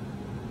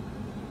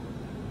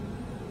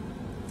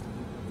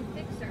 The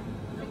fixer.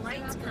 The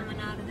light's coming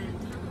out of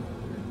that tunnel.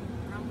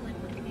 Probably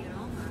wouldn't be at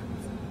all bad.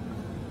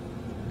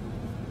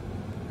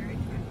 Very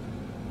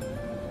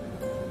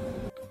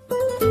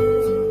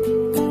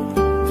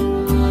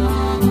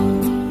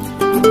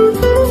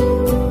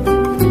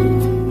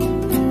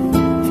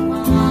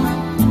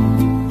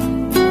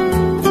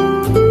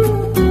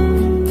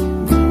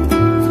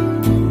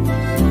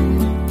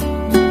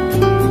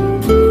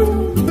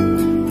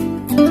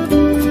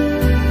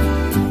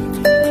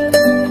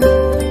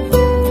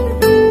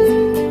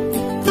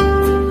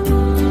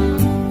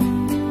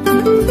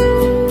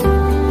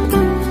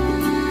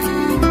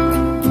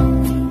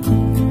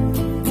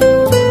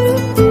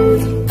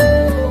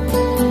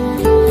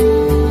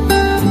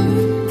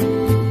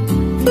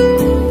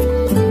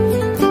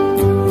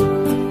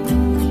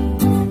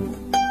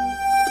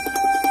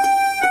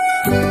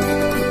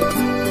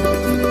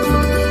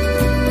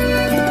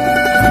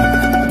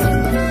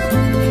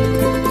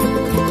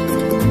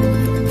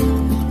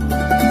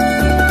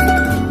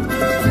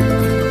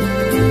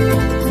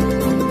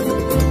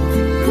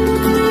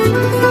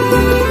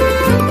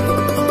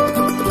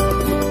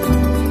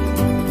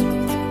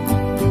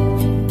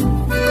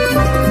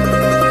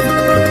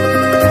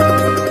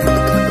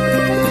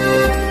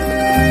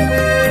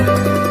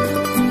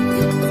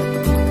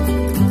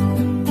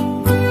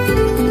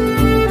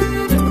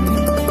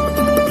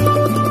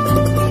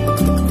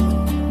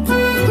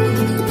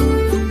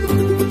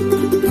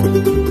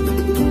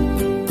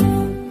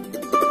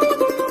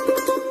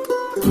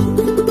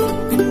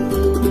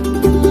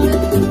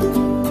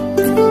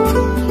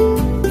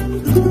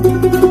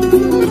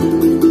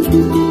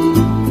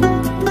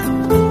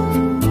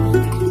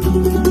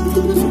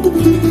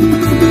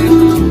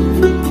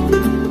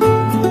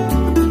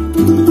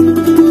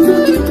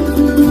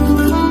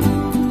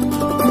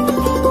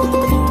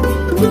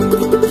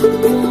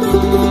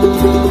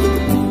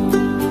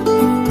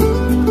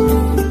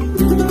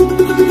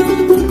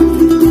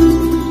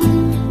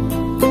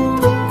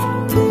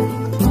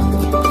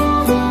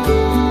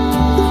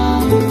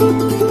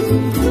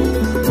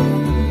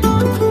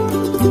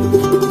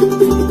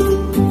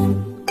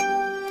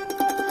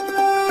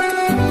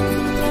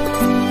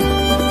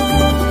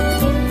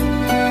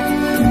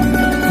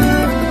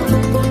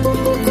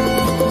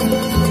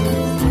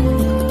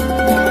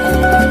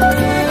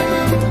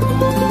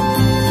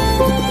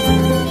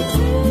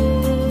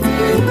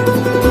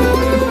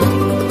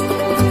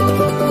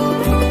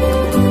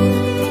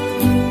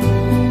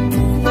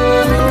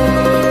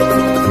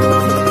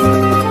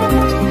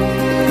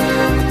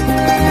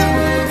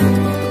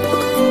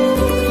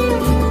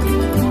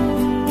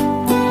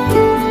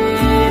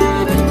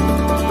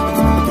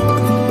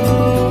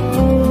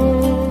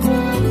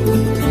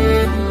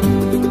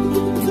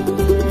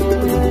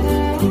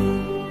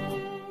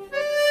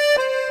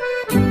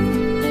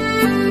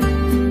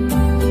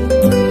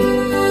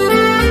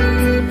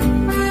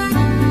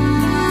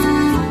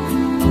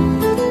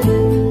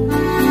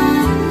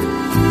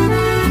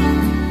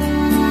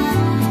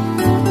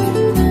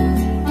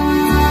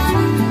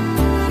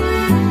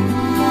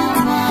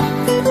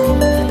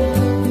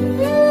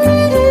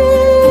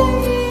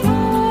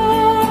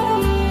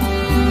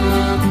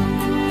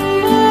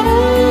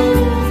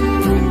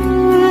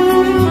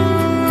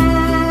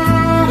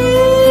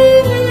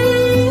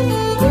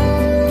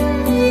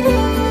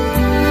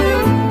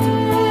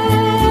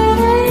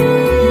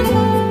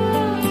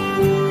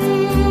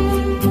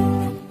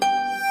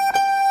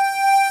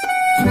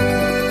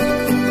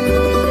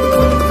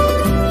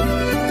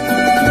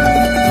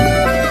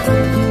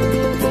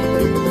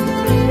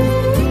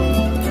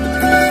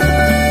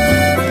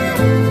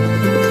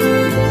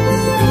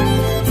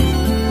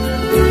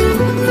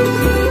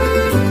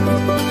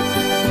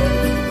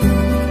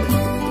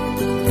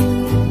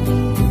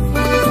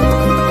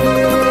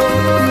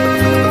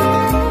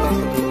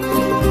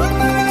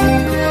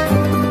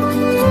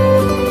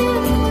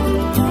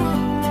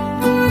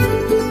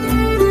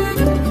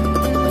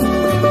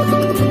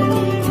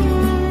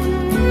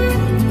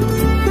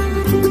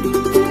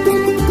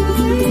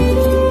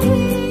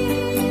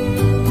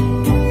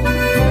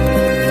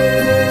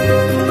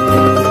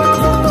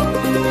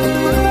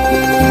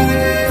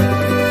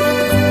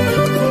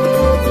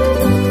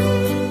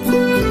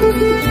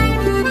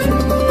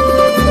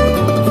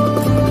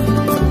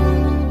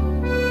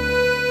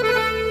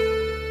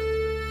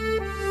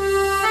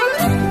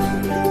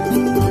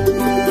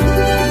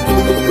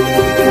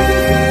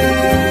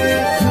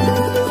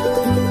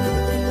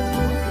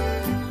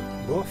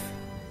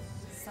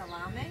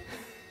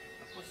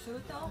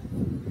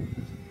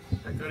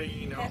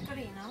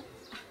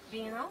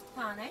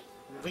pane.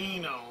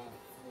 Vino.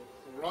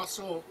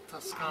 Rosso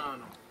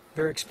Toscano.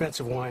 Very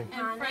expensive wine.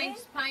 And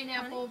Frank's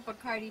Pineapple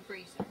Bacardi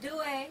Breezer.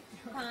 Due pane.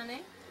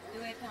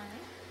 Due pane.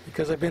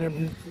 Because I've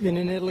been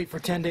in Italy for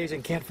 10 days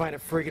and can't find a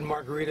friggin'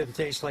 margarita that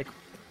tastes like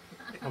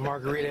a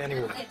margarita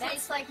anywhere. It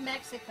tastes like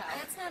Mexico.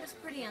 That's not as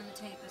pretty on the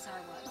tape as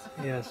I was.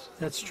 Yes,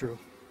 that's true.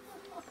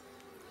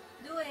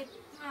 Due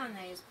pane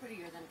is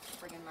prettier than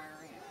friggin'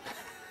 margarita.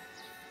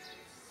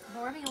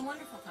 We're having a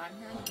wonderful time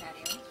here on the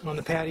patio. On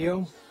the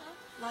patio?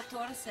 La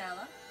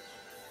Torresella.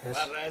 Yes.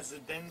 La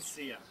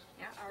Residencia.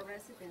 Yeah, our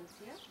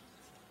residencia.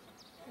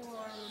 Or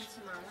Room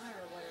Semana,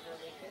 or whatever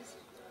it is.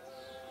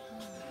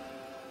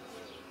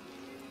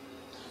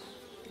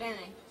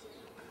 Bene.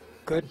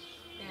 Good.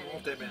 Bene.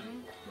 Molto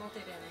bene. Molto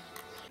bene.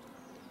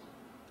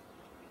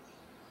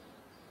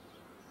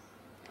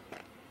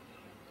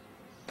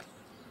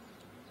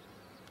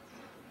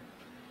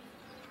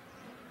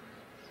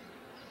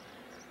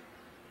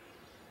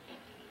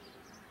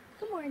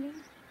 Good morning.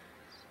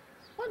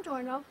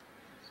 Buongiorno.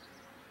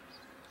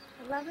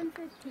 11:15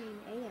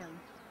 a.m.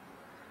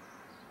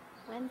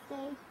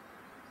 Wednesday,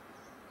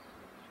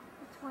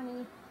 the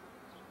 23rd.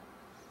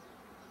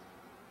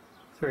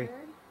 3.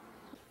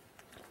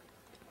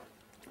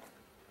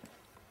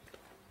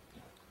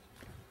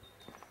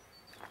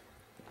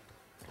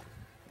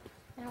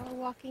 Now we're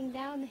walking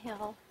down the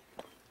hill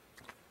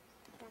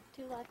back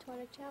to La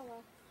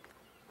Torricella.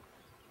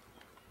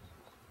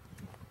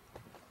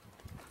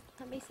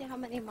 Let me see how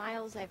many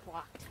miles I've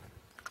walked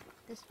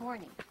this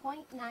morning.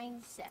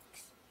 0.96.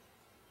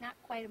 Not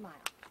quite a mile.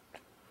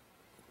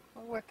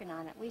 We're working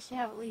on it. We should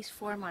have at least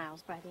 4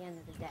 miles by the end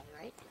of the day,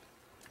 right?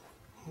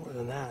 More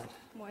than that.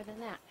 More than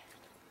that.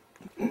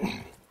 I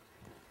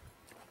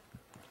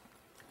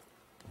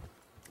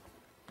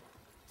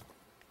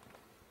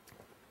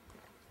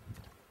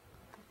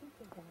think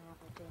we've been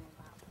averaging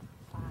about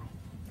 5.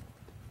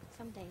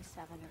 Some days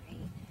 7 or 8.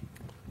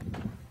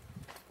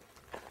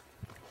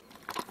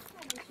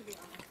 We should be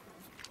almost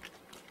done.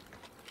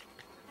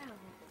 I don't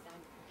think it's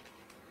done.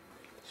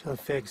 Show the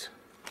figs.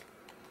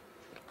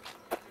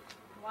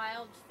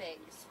 Wild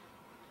figs.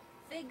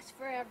 Figs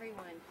for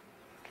everyone.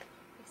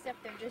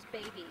 Except they're just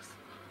babies.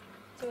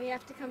 So we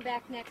have to come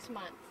back next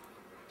month.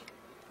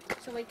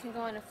 So we can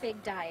go on a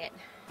fig diet.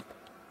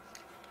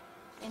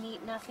 And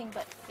eat nothing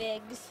but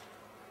figs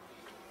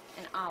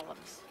and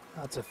olives.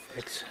 Lots of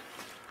figs.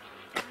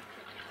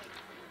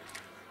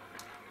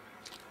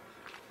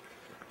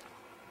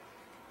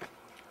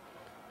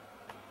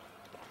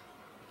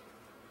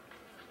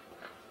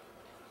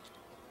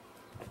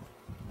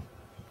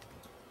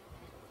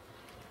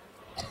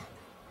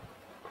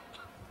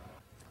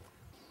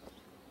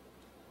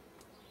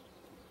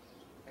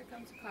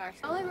 Car.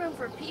 Only room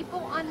for people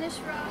on this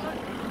road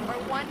or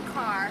one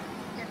car.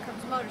 Here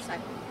comes a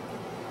motorcycle.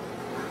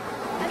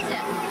 That's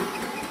it.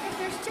 If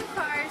there's 2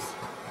 cars,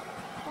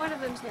 one of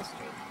them's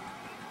history.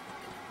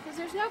 Because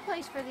there's no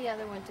place for the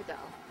other one to go.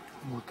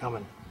 We're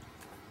coming.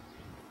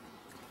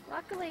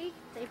 Luckily,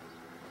 they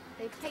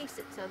pace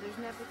it so there's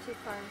never 2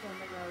 cars on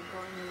the road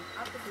going in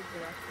opposite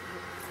directions.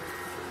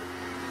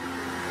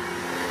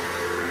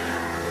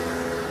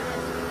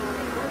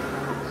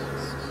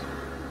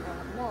 I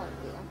have no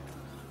idea.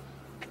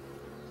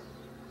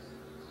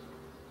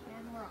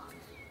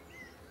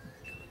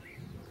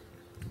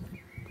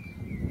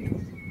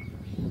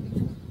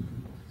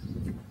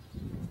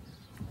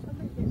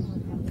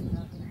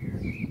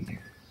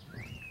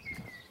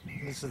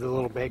 This is the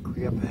little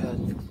bakery up ahead.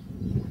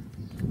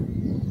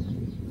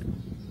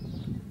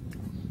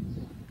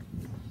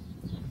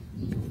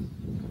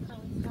 Are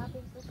we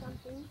stopping for something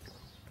to eat?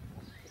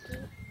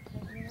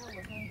 Because we know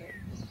we're hungry.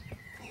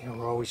 Yeah,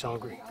 we're always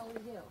hungry. That's all we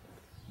do.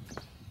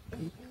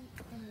 Eat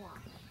and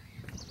walk.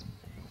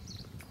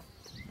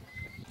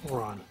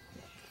 We're on.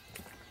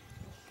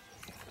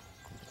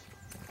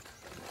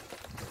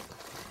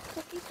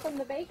 Cookies from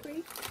the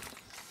bakery.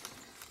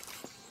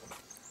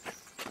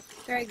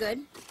 Very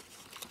good.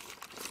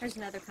 There's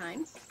another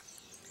kind.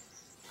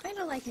 Kind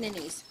of like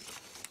minis.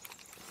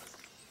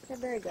 They're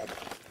very good.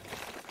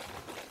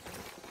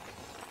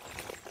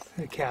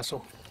 The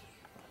castle.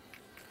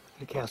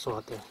 The castle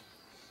out there.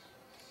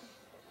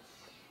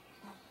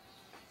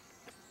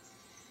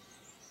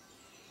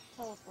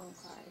 Telephone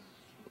card.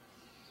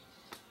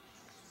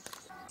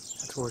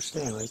 That's where we're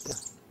staying, right there.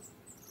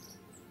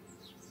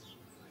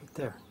 Right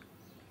there.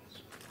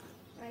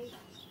 Right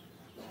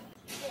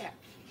there.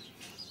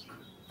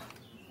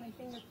 My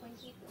finger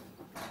pointy.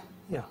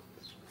 Yeah.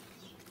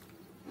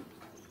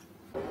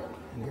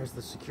 And here's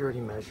the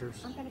security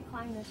measures. I'm going to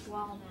climb this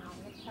wall now.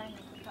 Next time I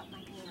can cut my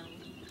hand.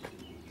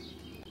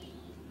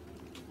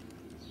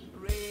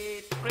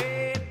 Red,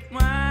 red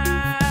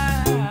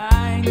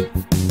wine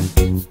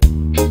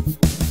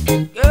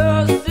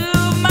goes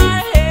through my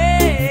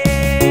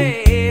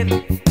head,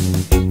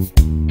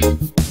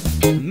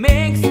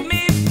 makes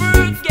me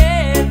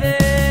forget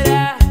that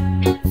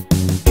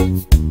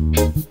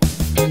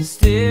I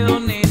still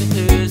need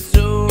her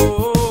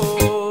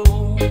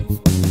soul.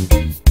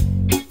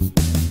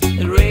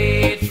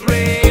 Red,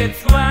 red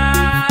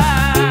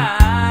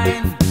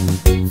wine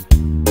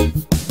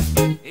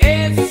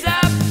It's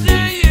up to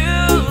you.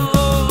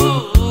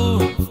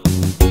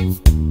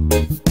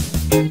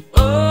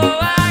 Oh,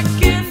 I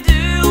can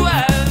do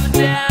what I've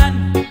done.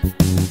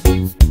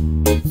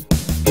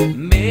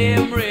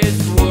 Memories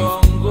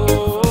won't go.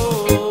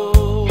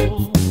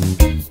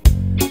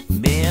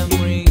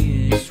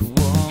 Memories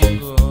won't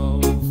go.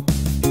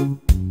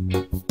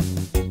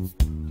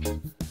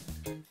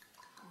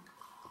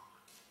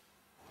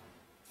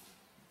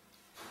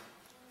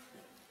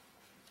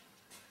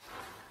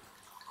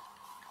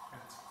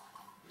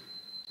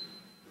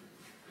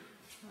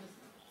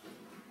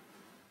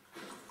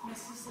 My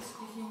sister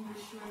speaks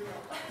English very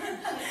well.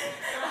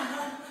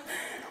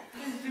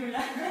 Please do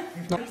that.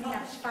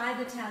 Yeah, 5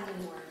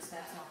 Italian words,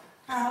 that's all.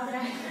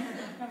 Okay.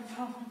 No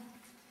problem.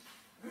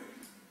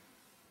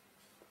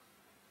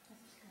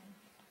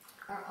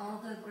 Are all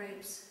the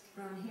grapes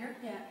grown here?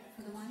 Yeah.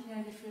 For the wine?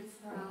 Yeah, the fruits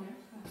are Grown here.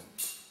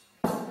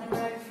 here? And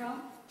where are you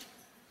from?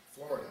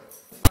 Florida.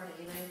 Florida,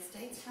 United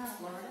States?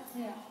 Florida?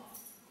 Yeah.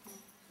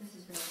 This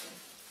is very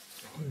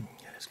good.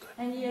 That is good.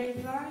 And here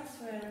in Florence,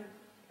 where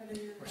do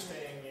you We're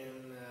staying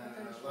in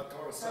La Ah,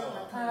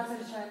 Torresella.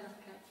 Torresella,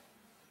 okay.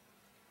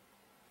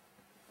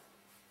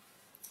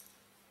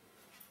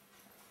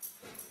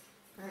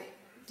 All right,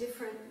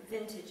 different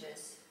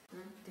vintages,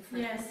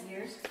 different Yes.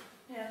 years.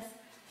 Yes.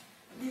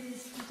 This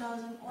is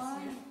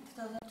 2001,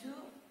 2002,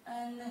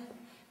 and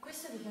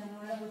questo è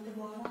la botte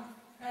buona.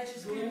 C'è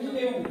scritto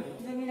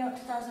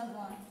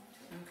 2001.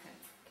 Okay.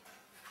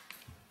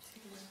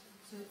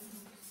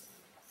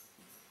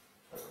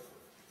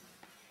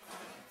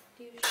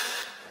 Do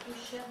you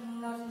ship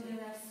not in the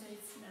United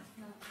States?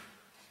 No.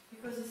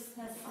 Because it's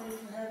necessary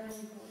to have an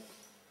import.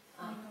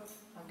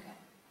 Okay.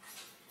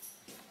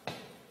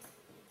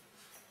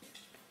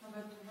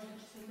 Vabbè, tu vai a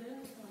sedere?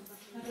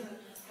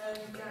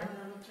 Il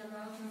camera l'ho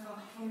chiamato, mi fa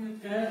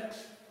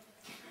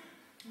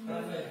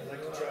I'd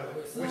like to try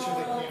which of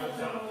the cans.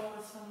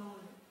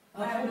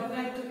 Hanno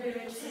detto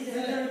che ci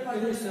siete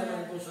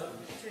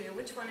Julia,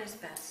 which one is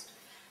best?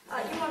 you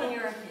want In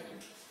your opinion?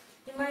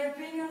 In my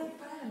opinion,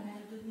 qual è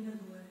meglio del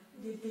 2002?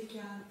 Dei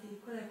Chianti?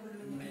 Qual è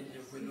quello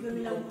Meglio quello del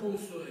più 2001?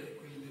 composto e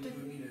quello del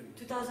 2001.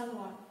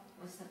 2001.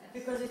 What's the best?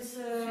 Because it's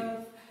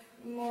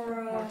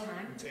more... More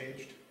time? It's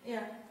aged.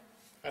 Yeah.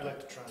 I'd like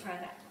to try. Try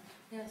that.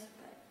 Yes.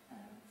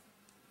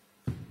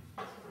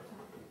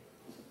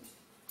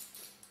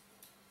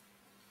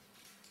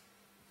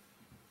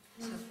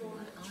 So if you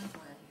want olive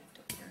oil, you have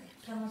to carry it. It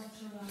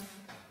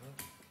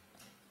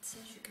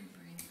says you can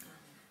bring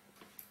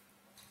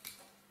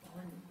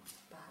 1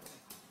 bottle of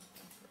olive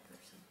oil per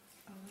person.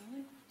 Oh,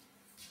 really?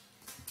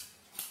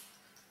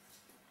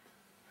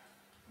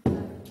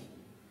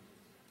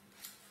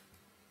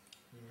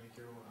 You make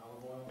your own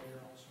olive oil here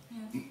also?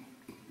 Yes.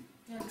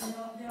 Yeah, the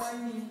oil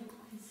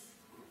is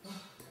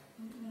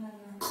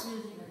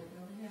building.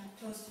 Yeah,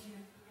 close to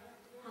here.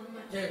 How much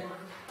Yeah.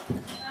 wine?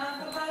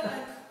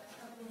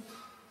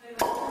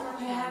 I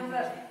have,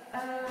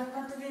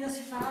 quanto vino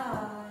si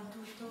fa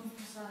tutto,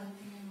 sai,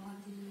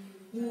 modi...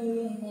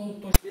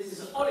 This is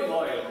olive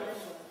oil,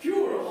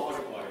 pure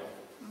olive oil.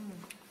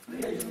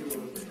 Really pure.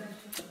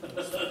 And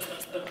that's in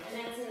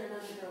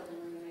another building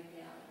when you make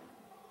the olive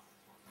oil.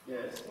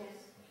 Yes.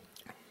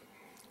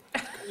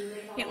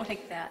 You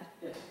like that?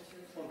 Yes.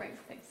 Right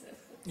faces.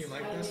 You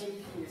like this?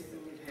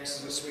 This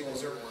is a sweet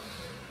dessert one.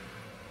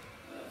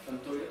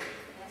 Fantoya.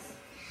 Yes.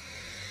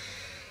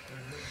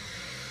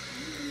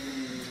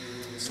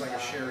 It's like a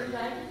sherry.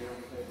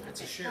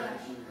 It's a sherry, a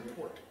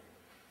port.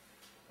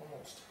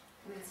 Almost.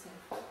 Let me see.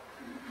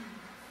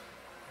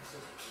 This is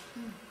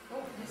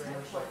Oh, this very is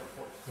much like a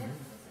port. Yes,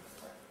 this is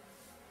port.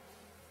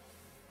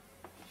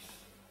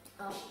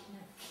 Oh,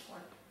 no,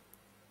 port.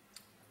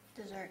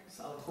 Dessert. It's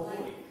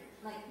alcoholic.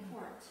 Like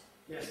port.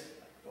 Yes.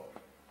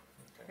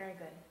 Very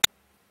good.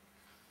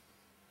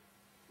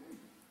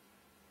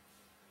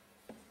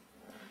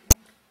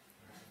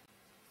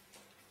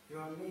 You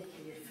are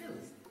making a film.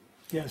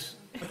 Yes.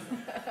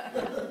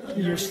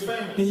 You're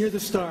the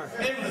star.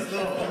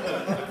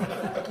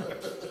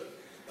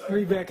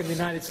 Maybe back in the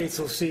United States,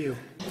 they'll see you.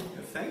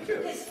 Thank you.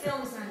 His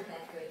films aren't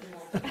that good.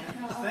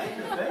 Thank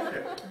you, thank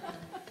you.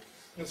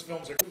 Those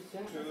films are two of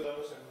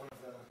those and one of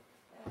the...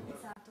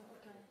 Esatto,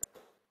 ok.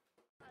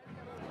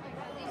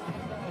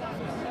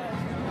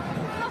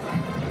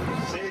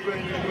 Segue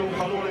il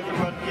gonfalone di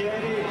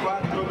Barbieri,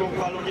 4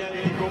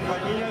 gonfalonieri di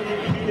compagnia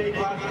e infine i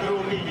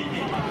 4 militi.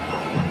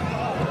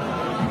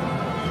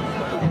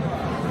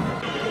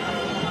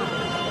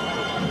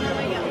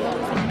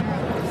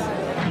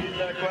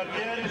 Il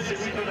quartiere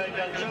seguito dai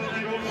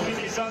calciati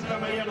rossi di Santa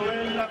Maria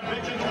Novella,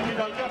 preceduti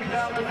dal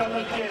capitano e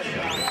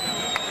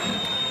dall'alfiere.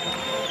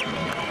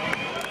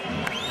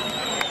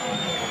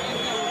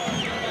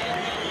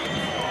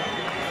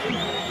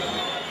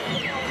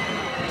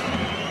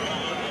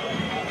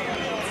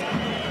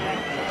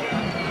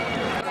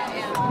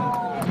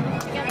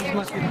 These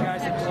must be the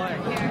guys that play.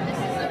 This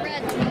is the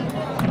red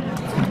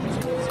team.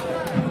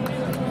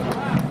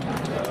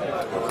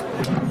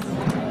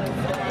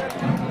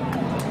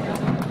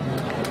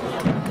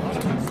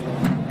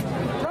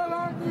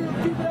 Avanti!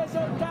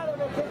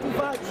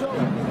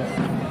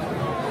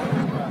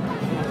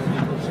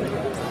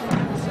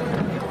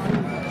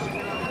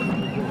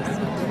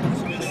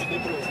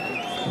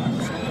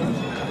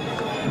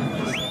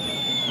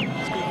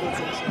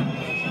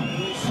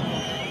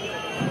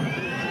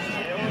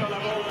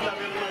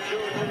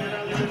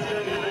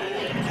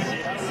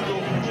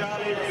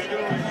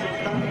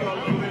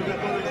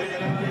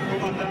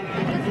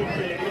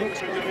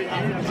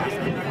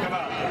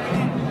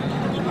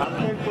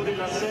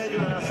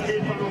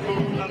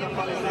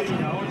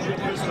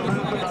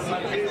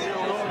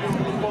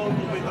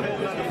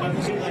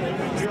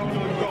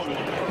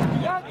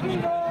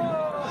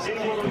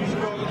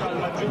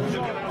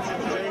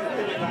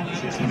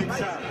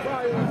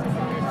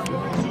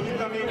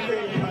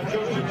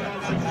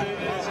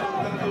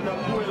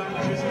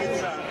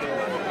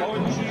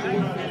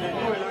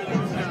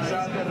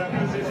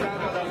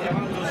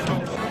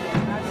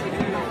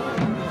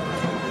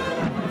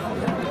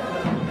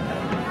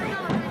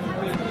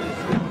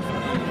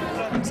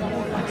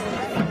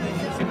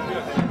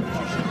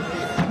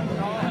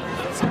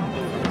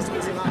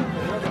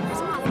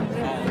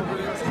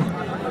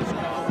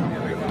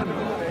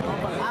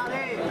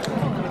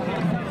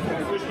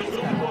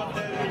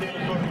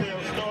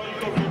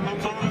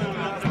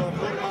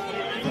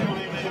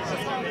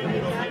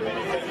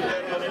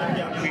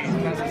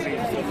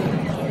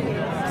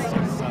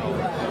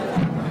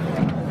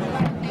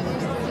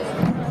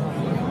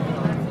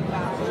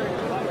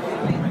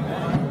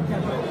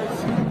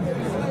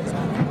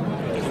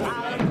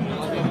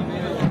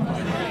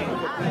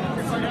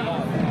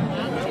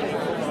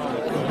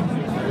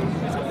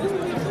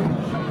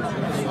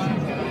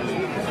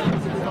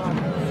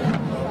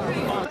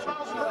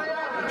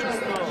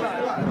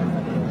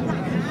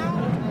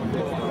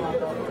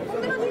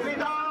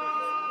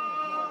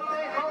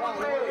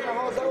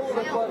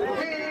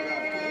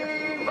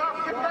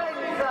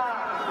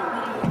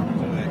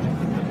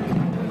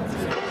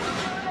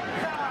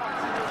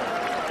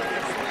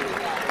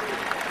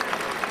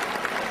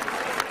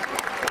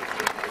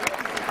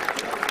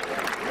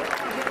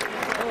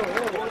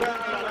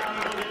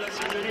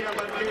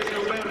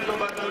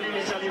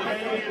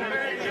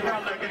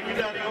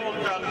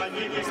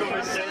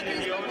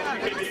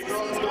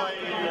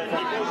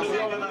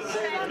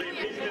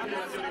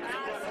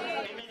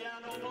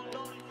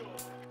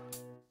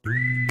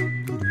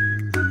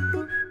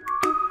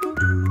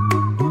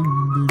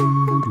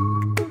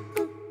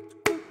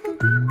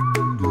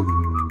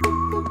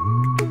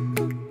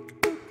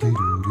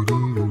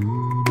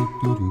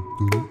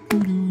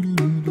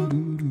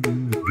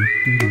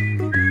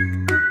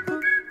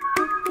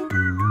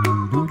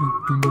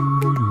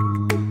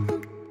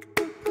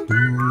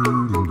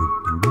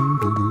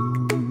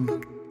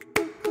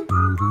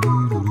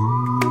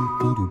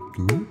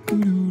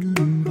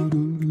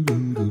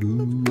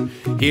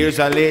 Here's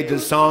a little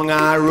song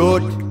I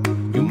wrote.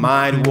 You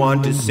might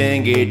want to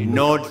sing it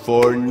note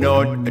for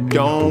note.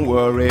 Don't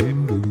worry,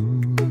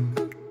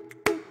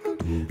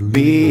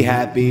 be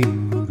happy.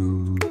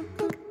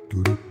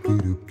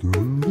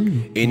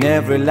 In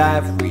every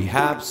life we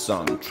have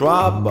some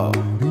trouble.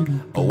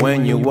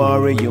 When you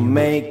worry you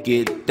make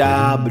it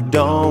double.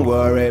 Don't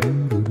worry,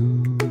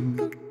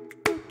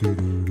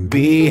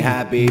 be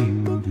happy.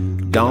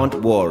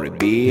 Don't worry,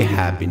 be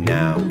happy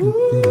now.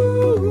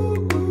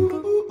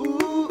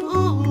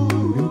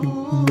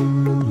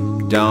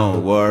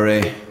 Don't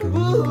worry,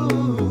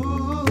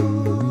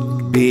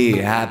 be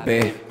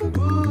happy.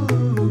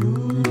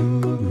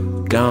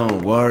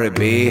 Don't worry,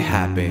 be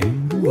happy.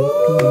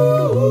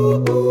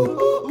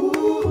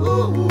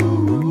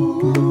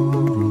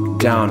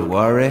 Don't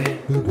worry,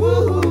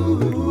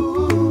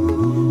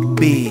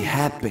 be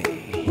happy.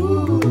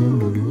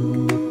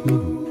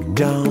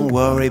 Don't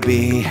worry,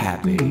 be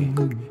happy.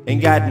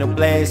 Ain't got no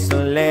place to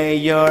lay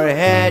your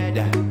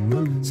head.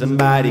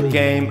 Somebody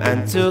came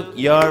and took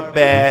your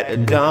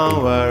bed.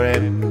 Don't worry,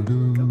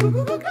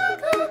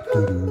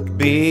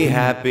 be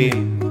happy.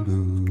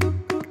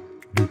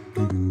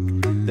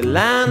 The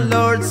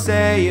landlord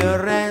say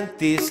your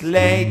rent is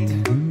late.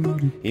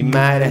 He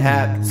might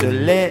have to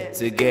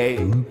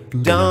litigate.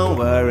 Don't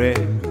worry,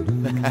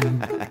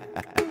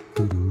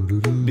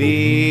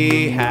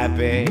 be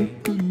happy.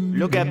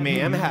 Look at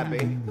me, I'm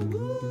happy.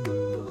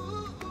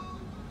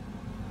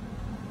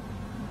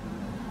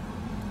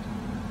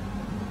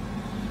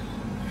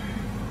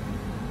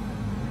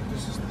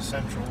 This is the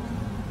central.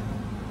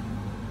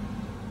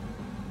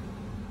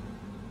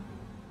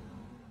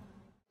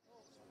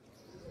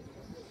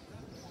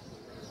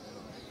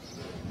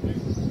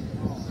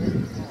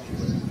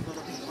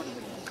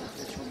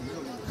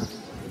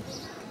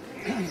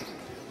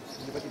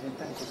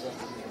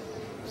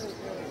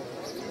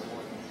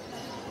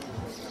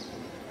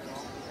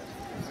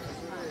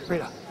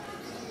 Rita.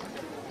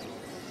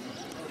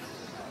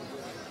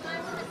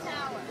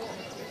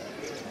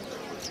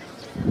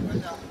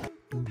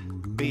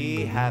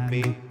 Be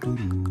happy.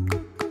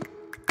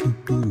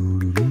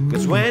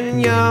 'Cause when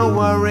you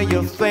worry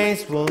your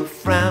face will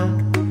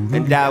frown,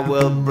 and that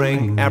will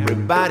bring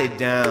everybody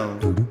down.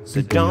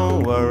 So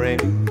don't worry,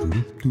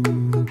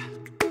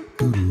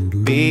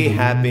 be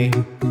happy.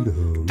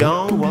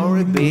 Don't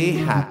worry, be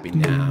happy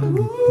now.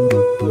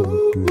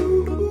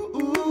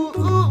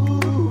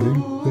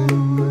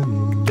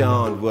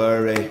 Don't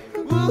worry,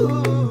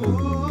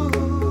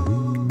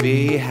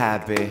 be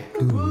happy.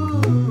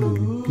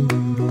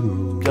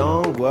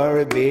 Don't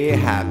worry, be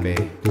happy.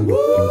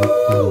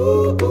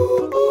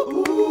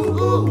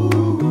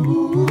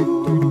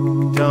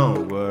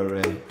 Don't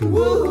worry,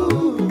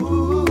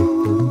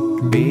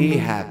 be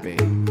happy.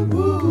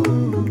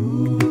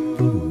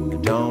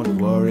 Don't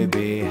worry,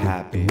 be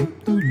happy.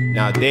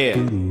 Now there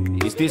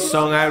is this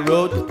song I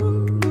wrote.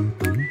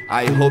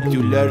 I hope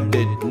you learned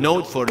it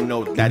note for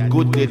note like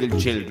good little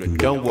children.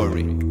 Don't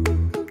worry,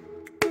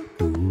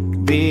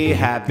 be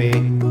happy.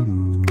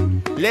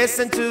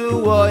 Listen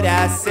to what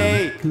I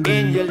say.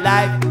 In your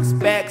life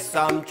expect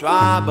some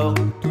trouble.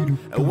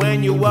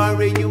 When you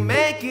worry you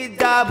make it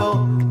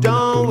double.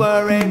 Don't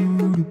worry,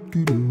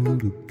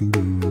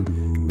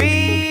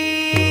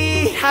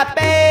 be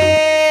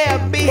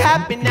happy. be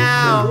happy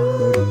now.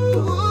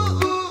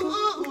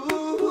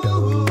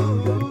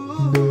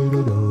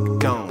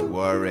 Don't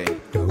worry.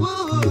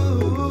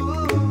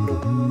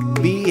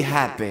 Be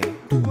happy.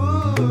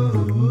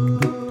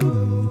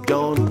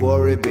 Don't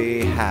worry,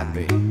 be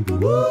happy.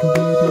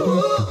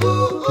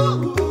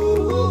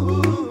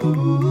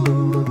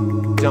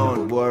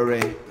 Don't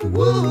worry.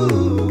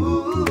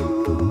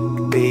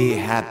 Be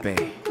happy.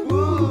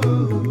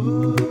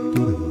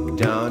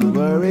 Don't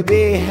worry,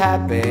 be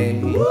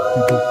happy.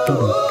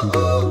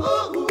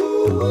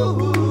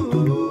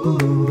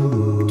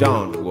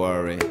 Don't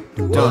worry,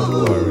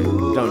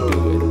 don't do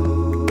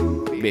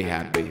it. Be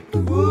happy.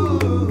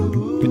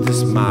 Put a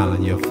smile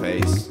on your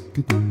face.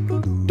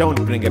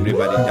 Don't bring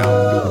everybody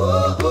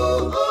down.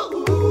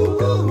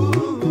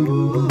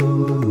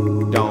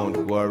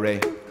 Don't worry.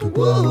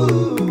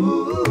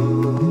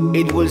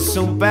 It will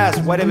soon pass,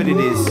 whatever it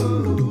is.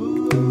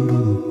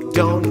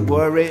 Don't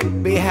worry,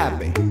 be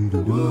happy.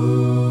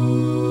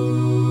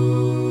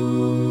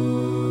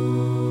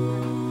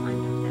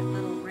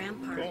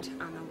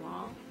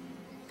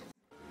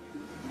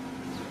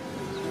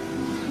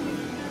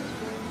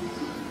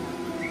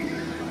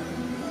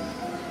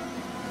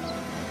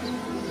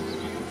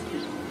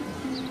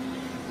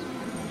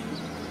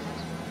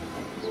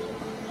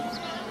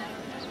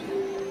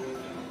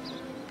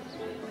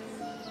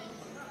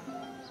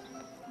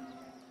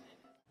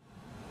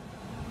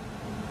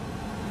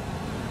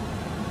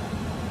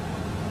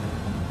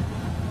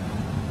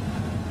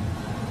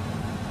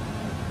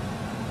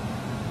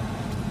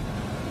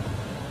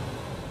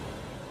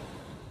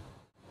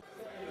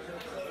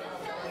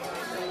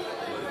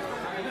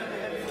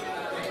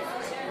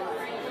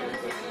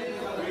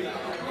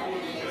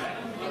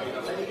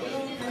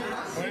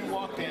 When we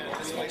walked in,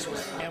 this place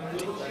was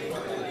empty.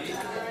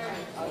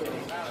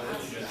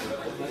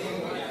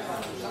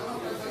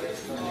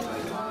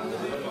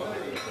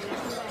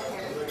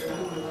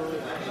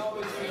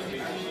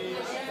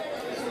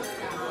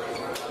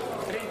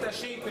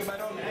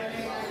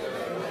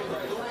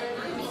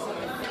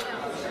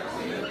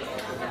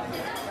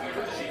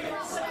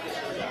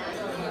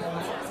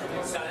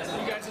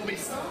 You guys will be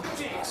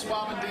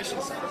swabbing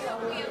dishes.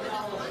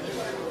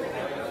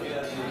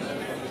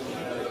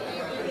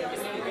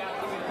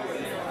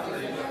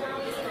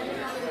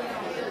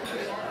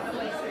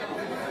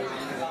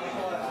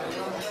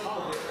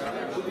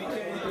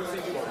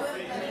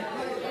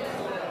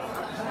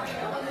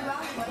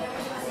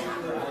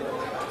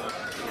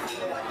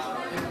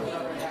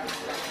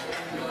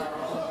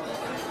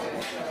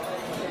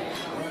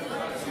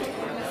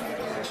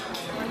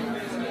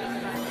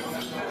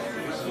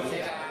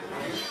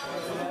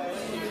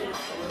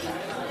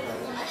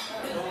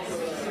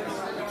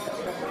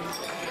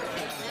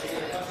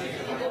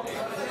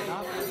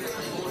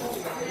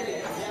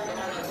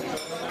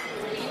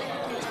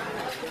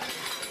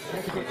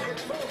 That's a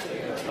good